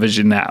on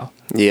television now.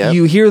 Yeah.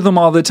 You hear them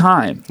all the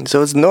time.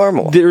 So it's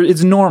normal.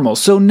 It's normal.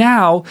 So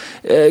now,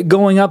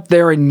 going up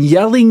there and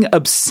yelling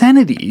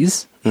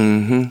obscenities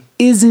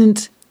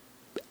isn't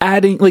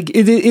adding, like,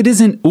 it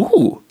isn't,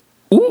 ooh,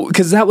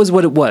 because that was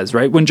what it was,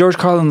 right? When George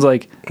Carlin's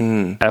like,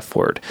 F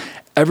word,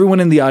 everyone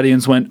in the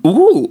audience went,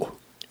 ooh.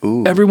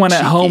 Everyone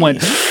cheeky. At home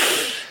went,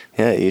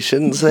 yeah, you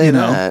shouldn't say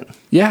that.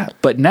 Yeah,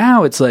 but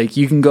now it's like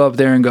you can go up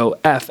there and go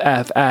F,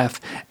 F, F,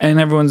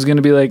 and everyone's going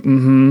to be like,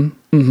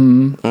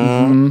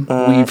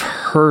 We've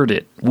heard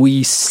it.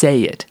 We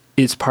say it.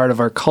 It's part of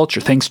our culture.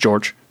 Thanks,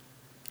 George.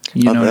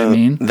 You know what I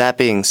mean? That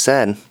being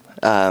said,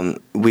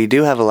 we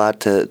do have a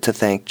lot to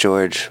thank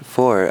George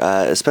for,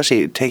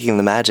 especially taking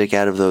the magic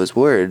out of those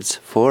words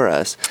for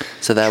us,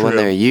 so that when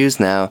they're used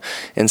now,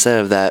 instead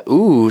of that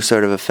ooh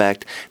sort of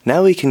effect,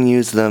 now we can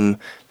use them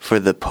for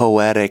the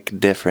poetic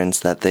difference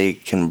that they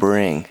can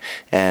bring.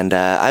 And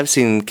I've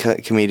seen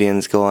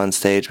comedians go on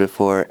stage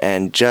before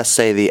and just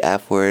say the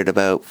F word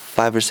about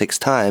 5 or 6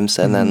 times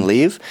and then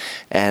leave,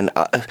 and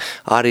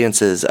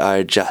audiences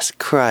are just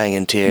crying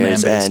in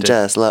tears and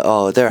just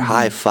they're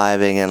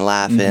high-fiving and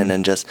laughing,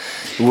 and just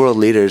world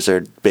leaders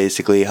are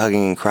basically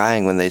hugging and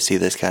crying when they see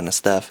this kind of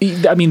stuff.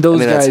 I mean,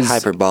 guys, that's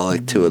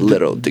hyperbolic to a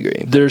little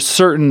degree. There's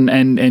certain,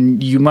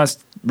 and you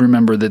must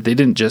remember that they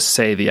didn't just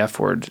say the F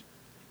word.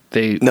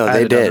 They did.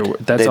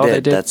 That's all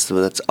they did. That's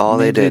all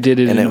they did. They did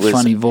it in a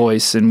funny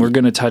voice, and we're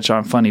going to touch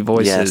on funny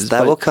voices. Yes,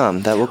 that will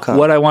come.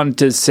 What I wanted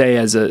to say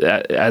as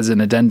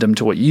an addendum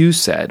to what you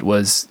said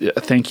was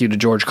thank you to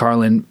George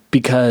Carlin,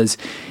 because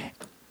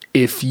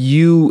if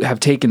you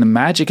have taken the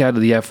magic out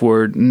of the F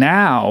word,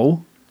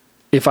 now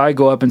if I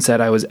go up and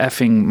said I was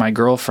effing my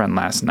girlfriend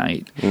last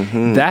night,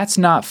 that's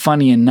not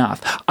funny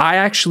enough. I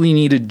actually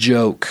need a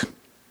joke.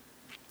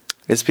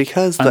 It's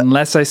because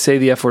unless I say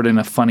the F word in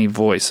a funny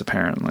voice,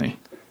 apparently.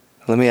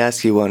 Let me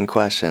ask you one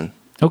question.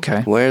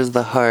 Okay. Where's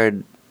the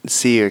hard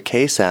C or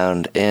K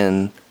sound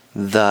in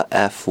the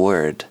F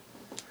word?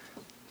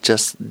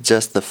 Just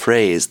the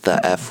phrase,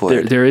 the F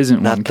word. There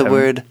isn't not one, the Kevin.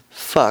 word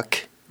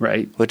fuck,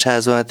 right? Which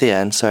has one at the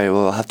end. Sorry,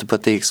 we'll have to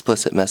put the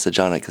explicit message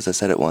on it because I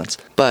said it once.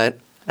 But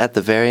at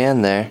the very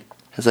end there,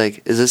 it's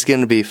like, is this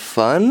going to be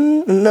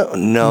fun?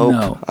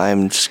 No.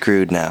 I'm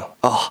screwed now.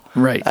 Oh,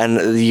 right.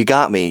 And you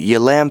got me. You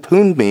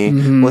lampooned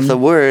me with a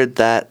word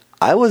that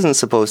I wasn't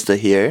supposed to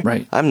hear.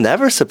 Right. I'm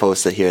never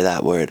supposed to hear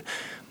that word.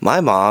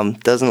 My mom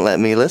doesn't let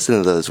me listen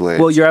to those words.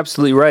 Well, you're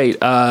absolutely right.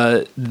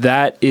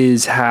 That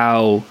is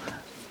how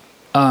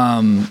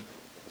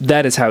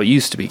it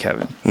used to be,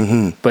 Kevin.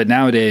 Mm-hmm. But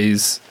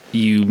nowadays,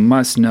 you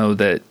must know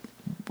that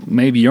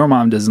maybe your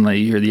mom doesn't let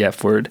you hear the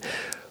F word,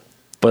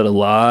 but a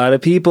lot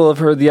of people have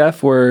heard the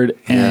F word,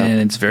 and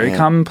it's very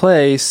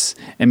commonplace.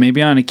 And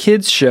maybe on a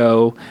kid's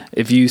show,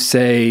 if you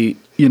say,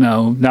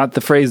 not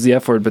the phrase the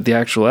F word, but the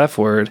actual F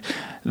word,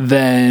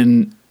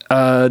 then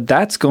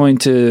that's going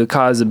to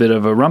cause a bit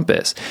of a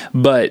rumpus.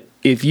 But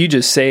if you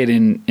just say it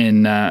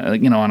in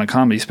on a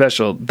comedy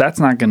special, that's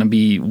not going to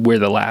be where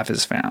the laugh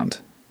is found.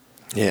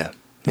 Yeah.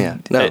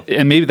 No.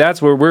 And maybe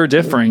that's where we're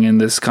differing in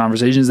this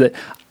conversation, is that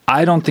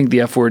I don't think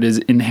the F word is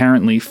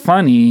inherently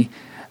funny.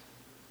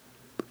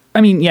 I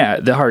mean,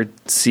 the hard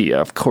C,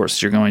 of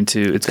course, it's going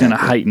to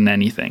heighten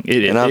anything.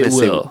 It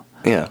will.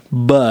 Yeah.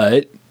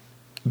 But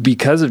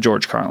because of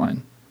George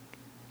Carlin,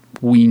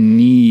 we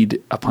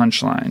need a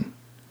punchline.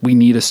 We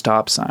need a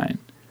stop sign.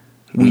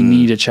 We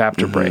need a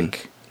chapter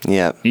break.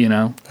 Yeah.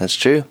 That's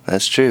true.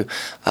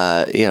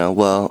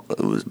 Well,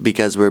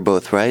 because we're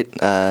both right,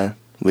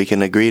 we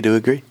can agree to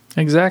agree.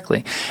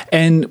 Exactly.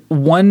 And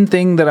one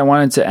thing that I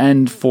wanted to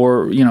end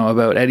for,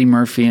 about Eddie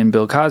Murphy and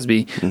Bill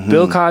Cosby,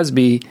 Bill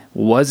Cosby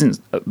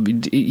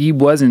he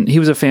was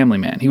a family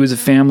man. He was a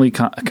family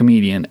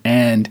comedian,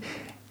 and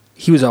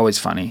he was always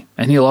funny,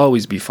 and he'll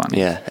always be funny.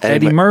 Yeah.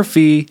 Eddie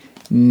Murphy,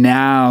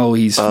 now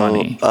he's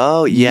funny.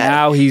 Oh, yeah.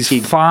 Now he's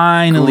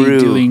finally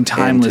doing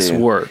timeless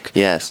work.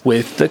 Yes.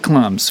 With the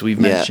clumps we've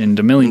mentioned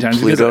a million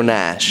times. Pluto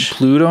Nash.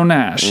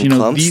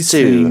 And these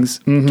things.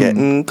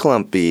 Getting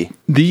clumpy.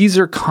 These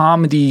are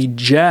comedy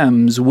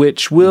gems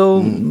which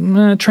will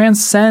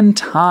transcend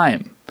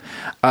time.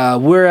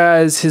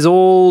 Whereas his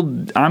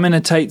old, I'm in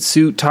a tight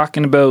suit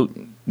talking about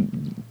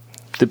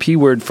the P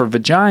word for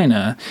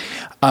vagina,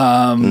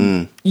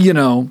 I'm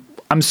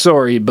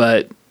sorry,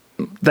 but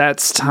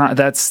that's got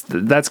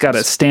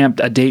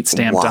a date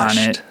stamped on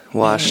it.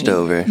 Washed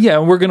over. Yeah,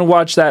 we're going to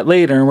watch that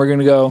later, and we're going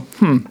to go,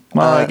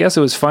 well, I guess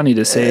it was funny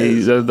to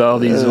say all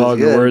these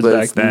vulgar words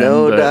back then.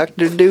 No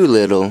Dr.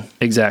 Doolittle.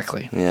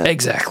 Exactly. Yeah.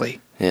 Exactly.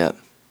 Yeah.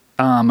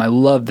 I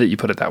love that you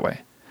put it that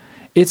way.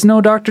 It's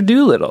no Dr.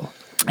 Doolittle.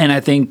 And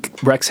I think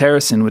Rex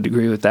Harrison would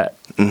agree with that.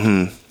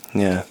 Mm-hmm.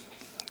 Yeah.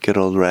 Good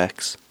old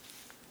Rex.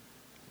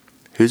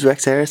 Who's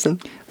Rex Harrison?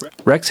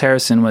 Rex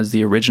Harrison was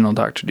the original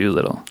Dr.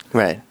 Dolittle.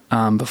 Right.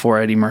 Before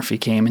Eddie Murphy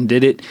came and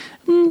did it,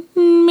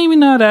 maybe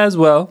not as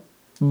well,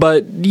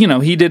 but,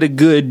 he did a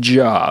good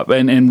job.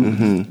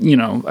 And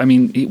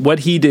what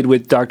he did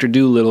with Dr.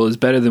 Dolittle is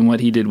better than what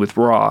he did with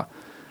Raw.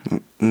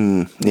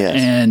 Yes.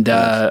 And,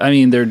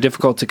 they're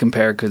difficult to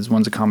compare because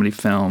one's a comedy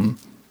film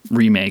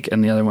remake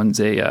and the other one's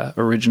a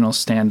original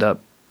stand-up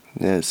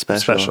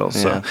special.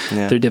 So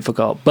they're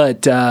difficult.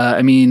 But,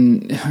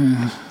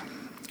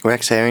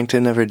 Rex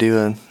Harrington ever do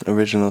an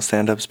original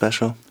stand-up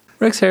special?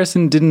 Rex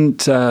Harrison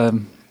didn't.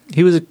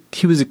 He was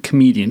a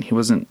comedian. He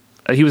wasn't.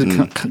 He was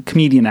a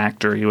comedian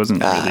actor. He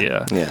wasn't really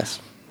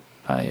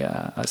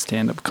a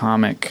stand-up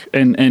comic.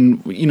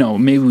 And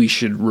maybe we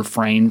should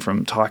refrain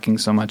from talking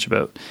so much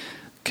about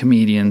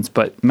comedians.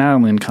 But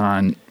Madeline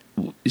Kahn,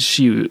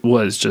 she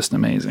was just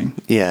amazing.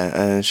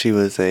 Yeah, she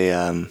was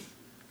a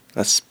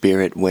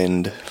spirit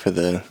wind for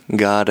the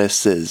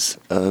goddesses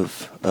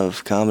of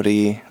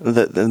comedy,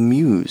 the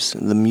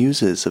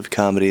muses of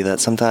comedy that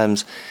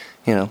sometimes,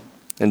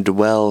 and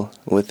dwell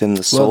within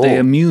the soul. Well, they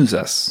amuse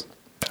us.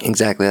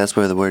 Exactly, that's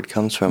where the word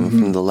comes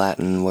from the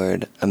Latin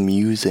word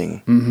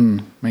amusing.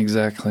 Mm-hmm.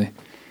 Exactly.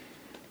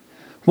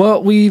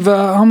 Well, we've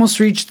almost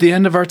reached the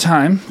end of our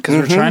time because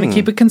we're trying to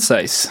keep it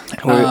concise.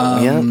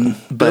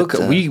 But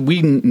we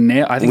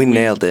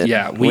nailed it.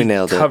 Yeah, we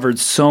nailed covered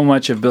so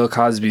much of Bill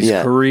Cosby's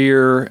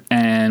career,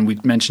 and we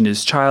mentioned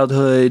his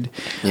childhood.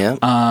 Yeah,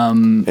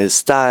 his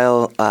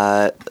style.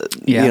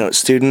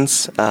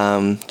 Students,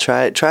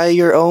 try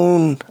your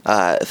own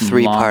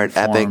 3-part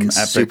epic,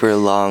 super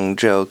long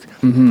joke.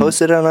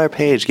 Post it on our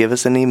page. Give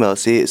us an email.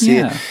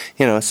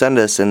 Send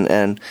us,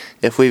 and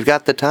if we've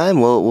got the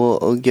time,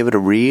 we'll give it a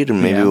read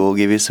and maybe we'll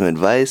give you some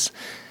advice.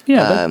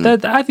 Yeah,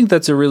 I think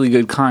that's a really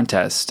good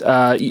contest.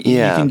 You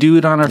can do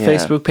it on our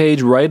Facebook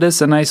page. Write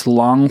us a nice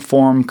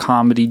long-form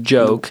comedy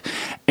joke.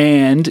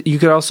 And you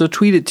could also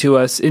tweet it to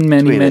us in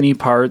many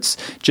parts.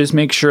 Just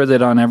make sure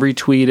that on every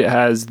tweet it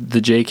has the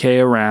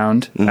JK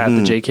around, at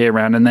the JK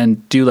around, and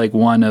then do like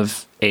one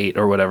of 8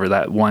 or whatever,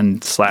 that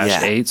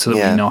 1/8, so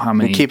that we know how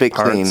many parts. Keep it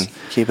clean.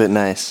 Keep it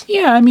nice.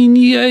 Yeah,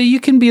 you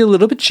can be a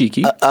little bit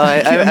cheeky.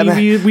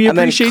 We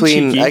appreciate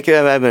clean. cheeky.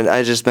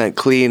 I just meant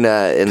clean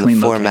in the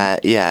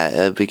format.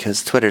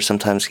 Because Twitter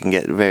sometimes can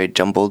get very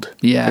jumbled.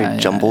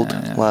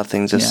 A lot of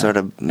things just sort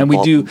of. And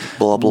we do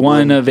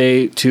 1 of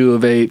 8, 2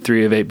 of 8,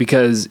 3 of 8,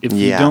 because if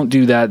we don't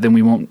do that, then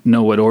we won't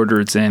know what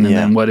order it's in. And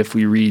then what if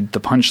we read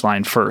the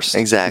punchline first?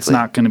 Exactly. It's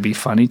not going to be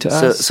funny to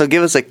us. So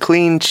give us a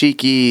clean,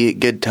 cheeky,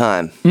 good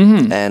time.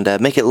 And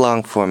make it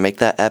long form. Make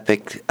that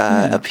epic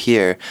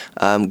appear.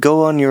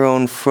 Go on your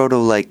own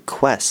Frodo-like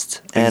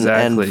quest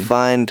and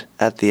find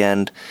at the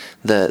end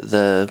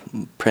the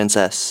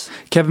princess.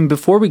 Kevin,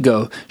 before we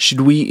go,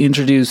 should we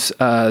introduce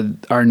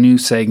our new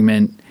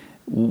segment,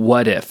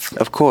 What If?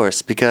 Of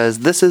course, because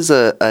this is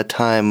a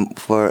time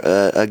for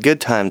a good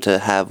time to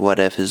have What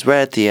If is right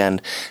at the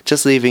end,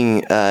 just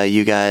leaving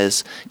you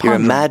guys your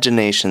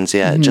imaginations,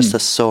 just a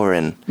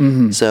soaring.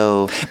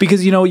 So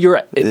because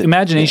your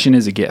imagination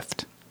is a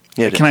gift.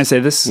 Yeah, can I say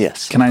this?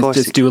 Yes. Can I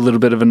just do a little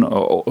bit of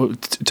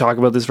talk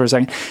about this for a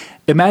second?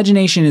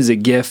 Imagination is a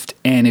gift,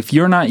 and if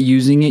you're not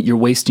using it, you're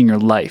wasting your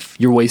life.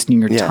 You're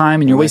wasting your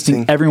time, and you're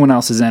wasting everyone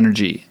else's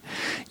energy.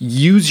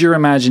 Use your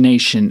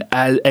imagination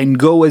and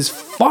go as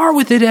far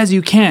with it as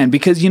you can,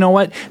 because you know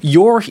what?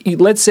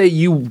 Let's say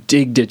you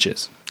dig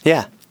ditches.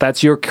 Yeah.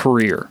 That's your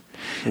career.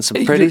 It's a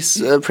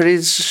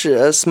pretty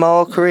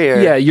small career.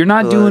 Yeah, you're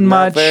not doing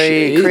much.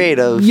 Very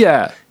creative.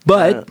 Yeah.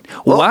 But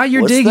while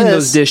you're digging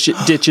those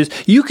ditches,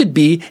 you could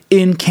be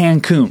in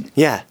Cancun.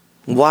 Yeah,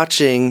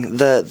 watching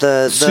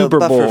the Super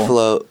Bowl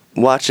float,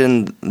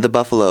 watching the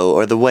buffalo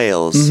or the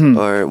whales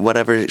or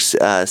whatever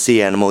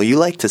sea animal you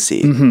like to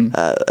see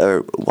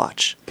or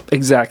watch.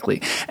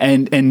 Exactly.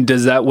 And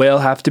does that whale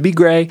have to be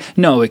gray?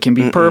 No, it can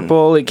be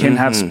purple. It can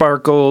have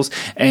sparkles,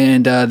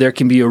 and there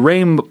can be a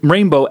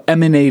rainbow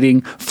emanating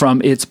from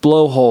its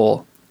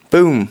blowhole.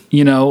 Boom.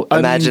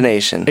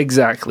 Imagination.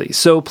 Exactly.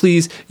 So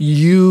please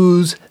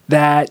use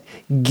that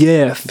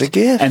gift. The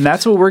gift. And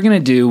that's what we're going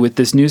to do with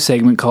this new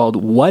segment called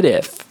What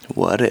If?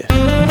 What if?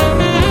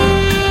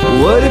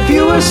 What if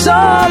you were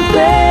something?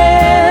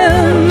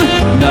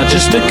 Not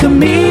just a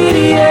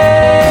comedian.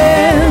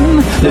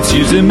 Let's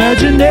use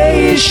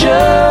imagination.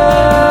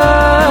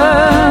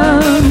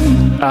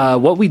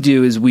 What we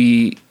do is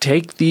we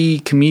take the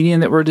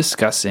comedian that we're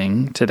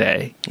discussing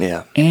today.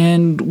 Yeah.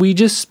 And we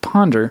just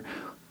ponder,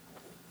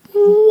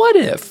 what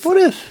if? What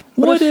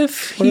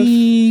if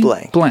he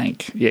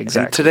blank? Yeah,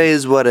 exactly. And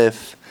today's What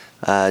If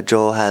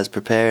Joel has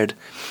prepared,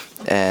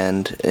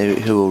 and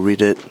who will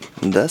read it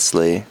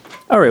thusly.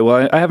 All right,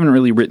 well, I haven't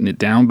really written it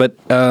down, but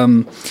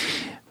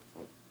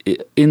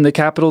in the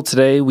capital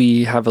today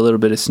we have a little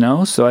bit of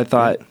snow, so I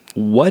thought,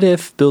 what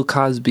if Bill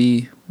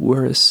Cosby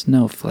were a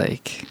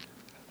snowflake?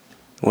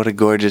 What a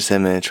gorgeous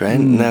image, right?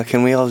 Now,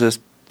 can we all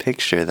just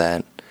picture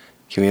that?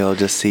 Can we all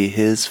just see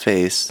his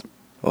face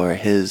or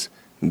his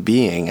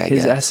being, I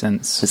guess.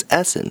 His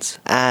essence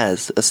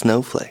as a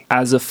snowflake.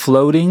 As a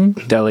floating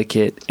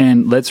delicate.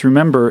 And let's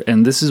remember,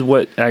 and this is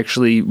what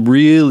actually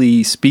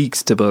really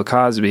speaks to Bill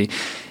Cosby,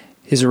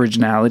 his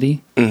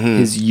originality,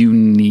 his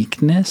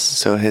uniqueness.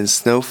 So his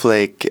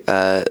snowflake,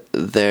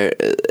 their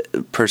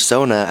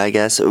persona, I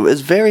guess,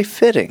 is very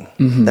fitting.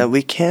 That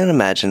we can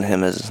imagine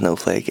him as a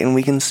snowflake, and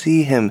we can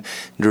see him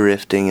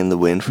drifting in the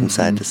wind from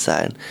side to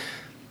side.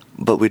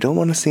 But we don't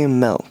want to see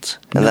him melt,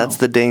 and that's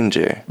the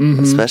danger.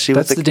 Especially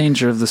that's the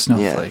danger of the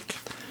snowflake.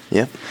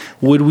 Yep.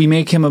 Would we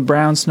make him a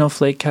brown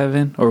snowflake,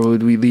 Kevin, or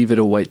would we leave it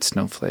a white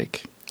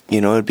snowflake?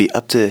 It'd be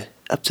up to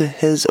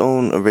his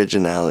own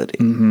originality.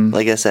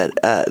 Like I said,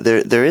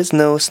 there is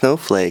no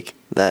snowflake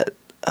that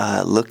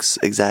looks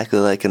exactly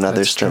like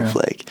another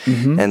snowflake.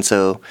 And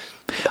so,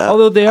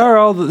 although they are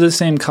all the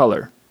same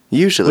color,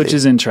 usually, which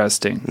is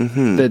interesting,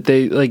 that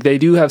they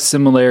do have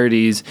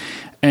similarities.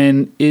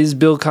 And is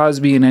Bill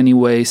Cosby in any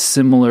way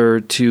similar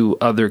to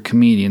other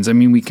comedians? I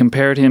mean, we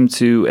compared him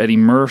to Eddie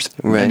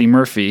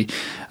Murphy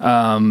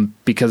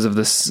because of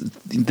this.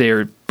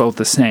 They're both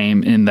the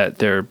same in that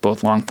they're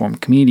both long-form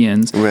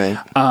comedians. Right.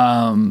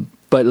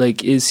 But,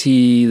 is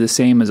he the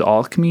same as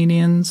all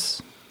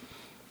comedians?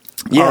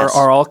 Yes.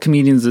 Are all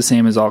comedians the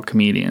same as all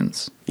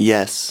comedians?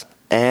 Yes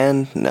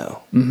and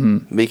no.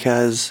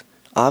 Because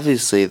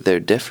obviously they're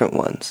different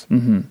ones.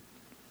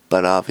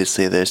 But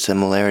obviously there's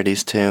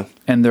similarities too.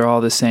 And they're all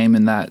the same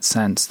in that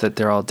sense that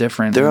they're all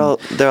different. They're all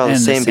the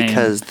same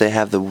because they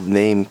have the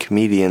name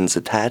comedians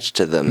attached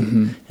to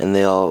them, and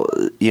they all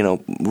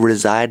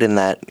reside in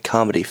that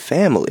comedy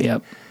family.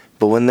 Yep.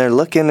 But when they're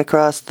looking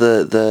across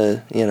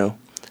the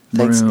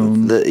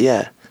room,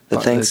 the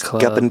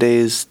Thanksgiving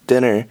Days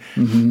dinner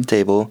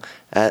table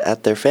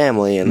at their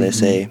family, and they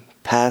say,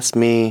 "Pass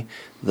me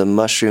the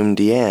mushroom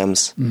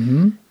yams."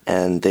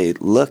 And they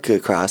look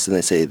across and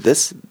they say,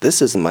 this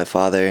isn't my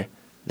father,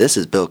 this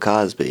is Bill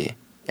Cosby.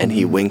 And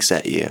he winks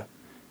at you.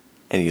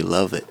 And you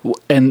love it.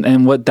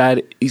 And what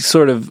that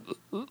sort of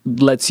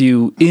lets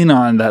you in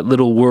on that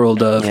little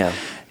world of,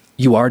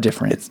 you are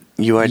different.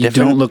 You are different.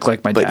 You don't look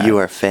like my dad. But you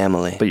are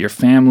family. But you're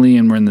family,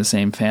 and we're in the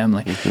same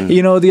family.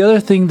 The other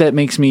thing that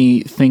makes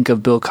me think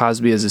of Bill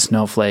Cosby as a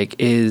snowflake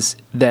is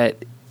that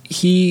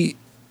he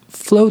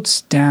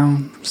floats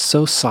down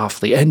so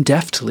softly and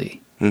deftly.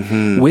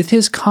 With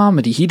his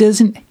comedy, he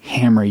doesn't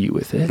hammer you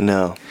with it.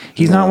 No.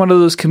 He's not one of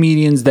those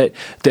comedians that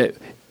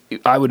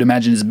I would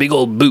imagine his big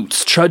old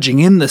boots trudging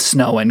in the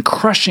snow and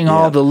crushing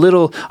all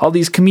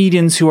these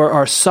comedians who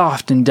are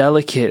soft and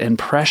delicate and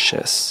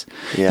precious.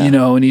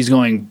 And he's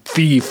going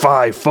fee,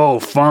 fi, fo,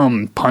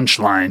 fum,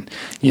 punchline,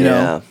 you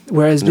know.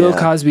 Whereas Bill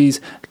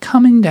Cosby's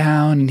coming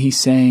down and he's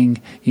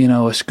saying, a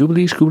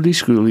scoobly, scoobly,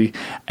 scoobly,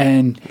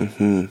 and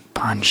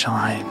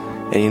punchline.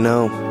 And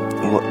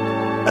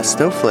a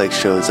snowflake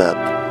shows up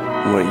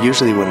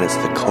usually when it's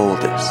the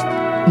coldest.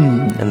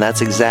 And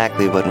that's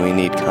exactly when we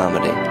need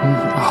comedy.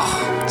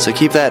 So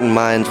keep that in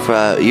mind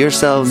for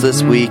yourselves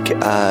this week.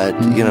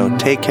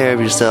 Take care of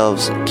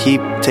yourselves.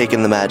 Keep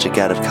taking the magic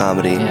out of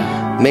comedy.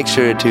 Make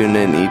sure to tune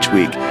in each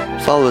week.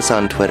 Follow us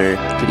on Twitter.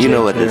 You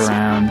know what it is. The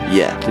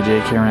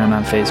JK Around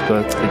on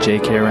Facebook. The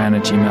JK Around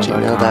at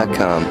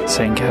gmail.com.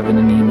 Send Kevin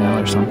an email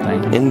or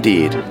something.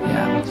 Indeed.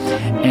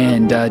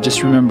 And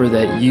just remember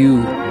that you,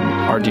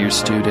 our dear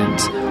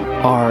students,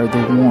 are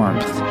the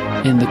warmth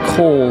in the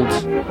cold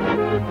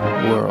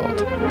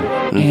world.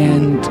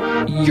 And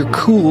you're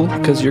cool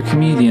because you're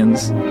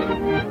comedians,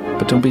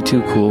 but don't be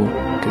too cool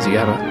because you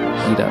gotta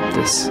heat up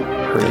this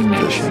hurting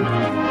nation.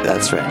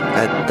 That's right.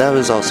 That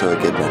was also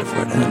a good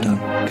metaphor to end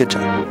on. Good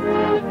job.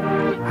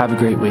 Have a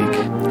great week.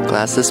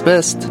 Class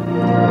dismissed.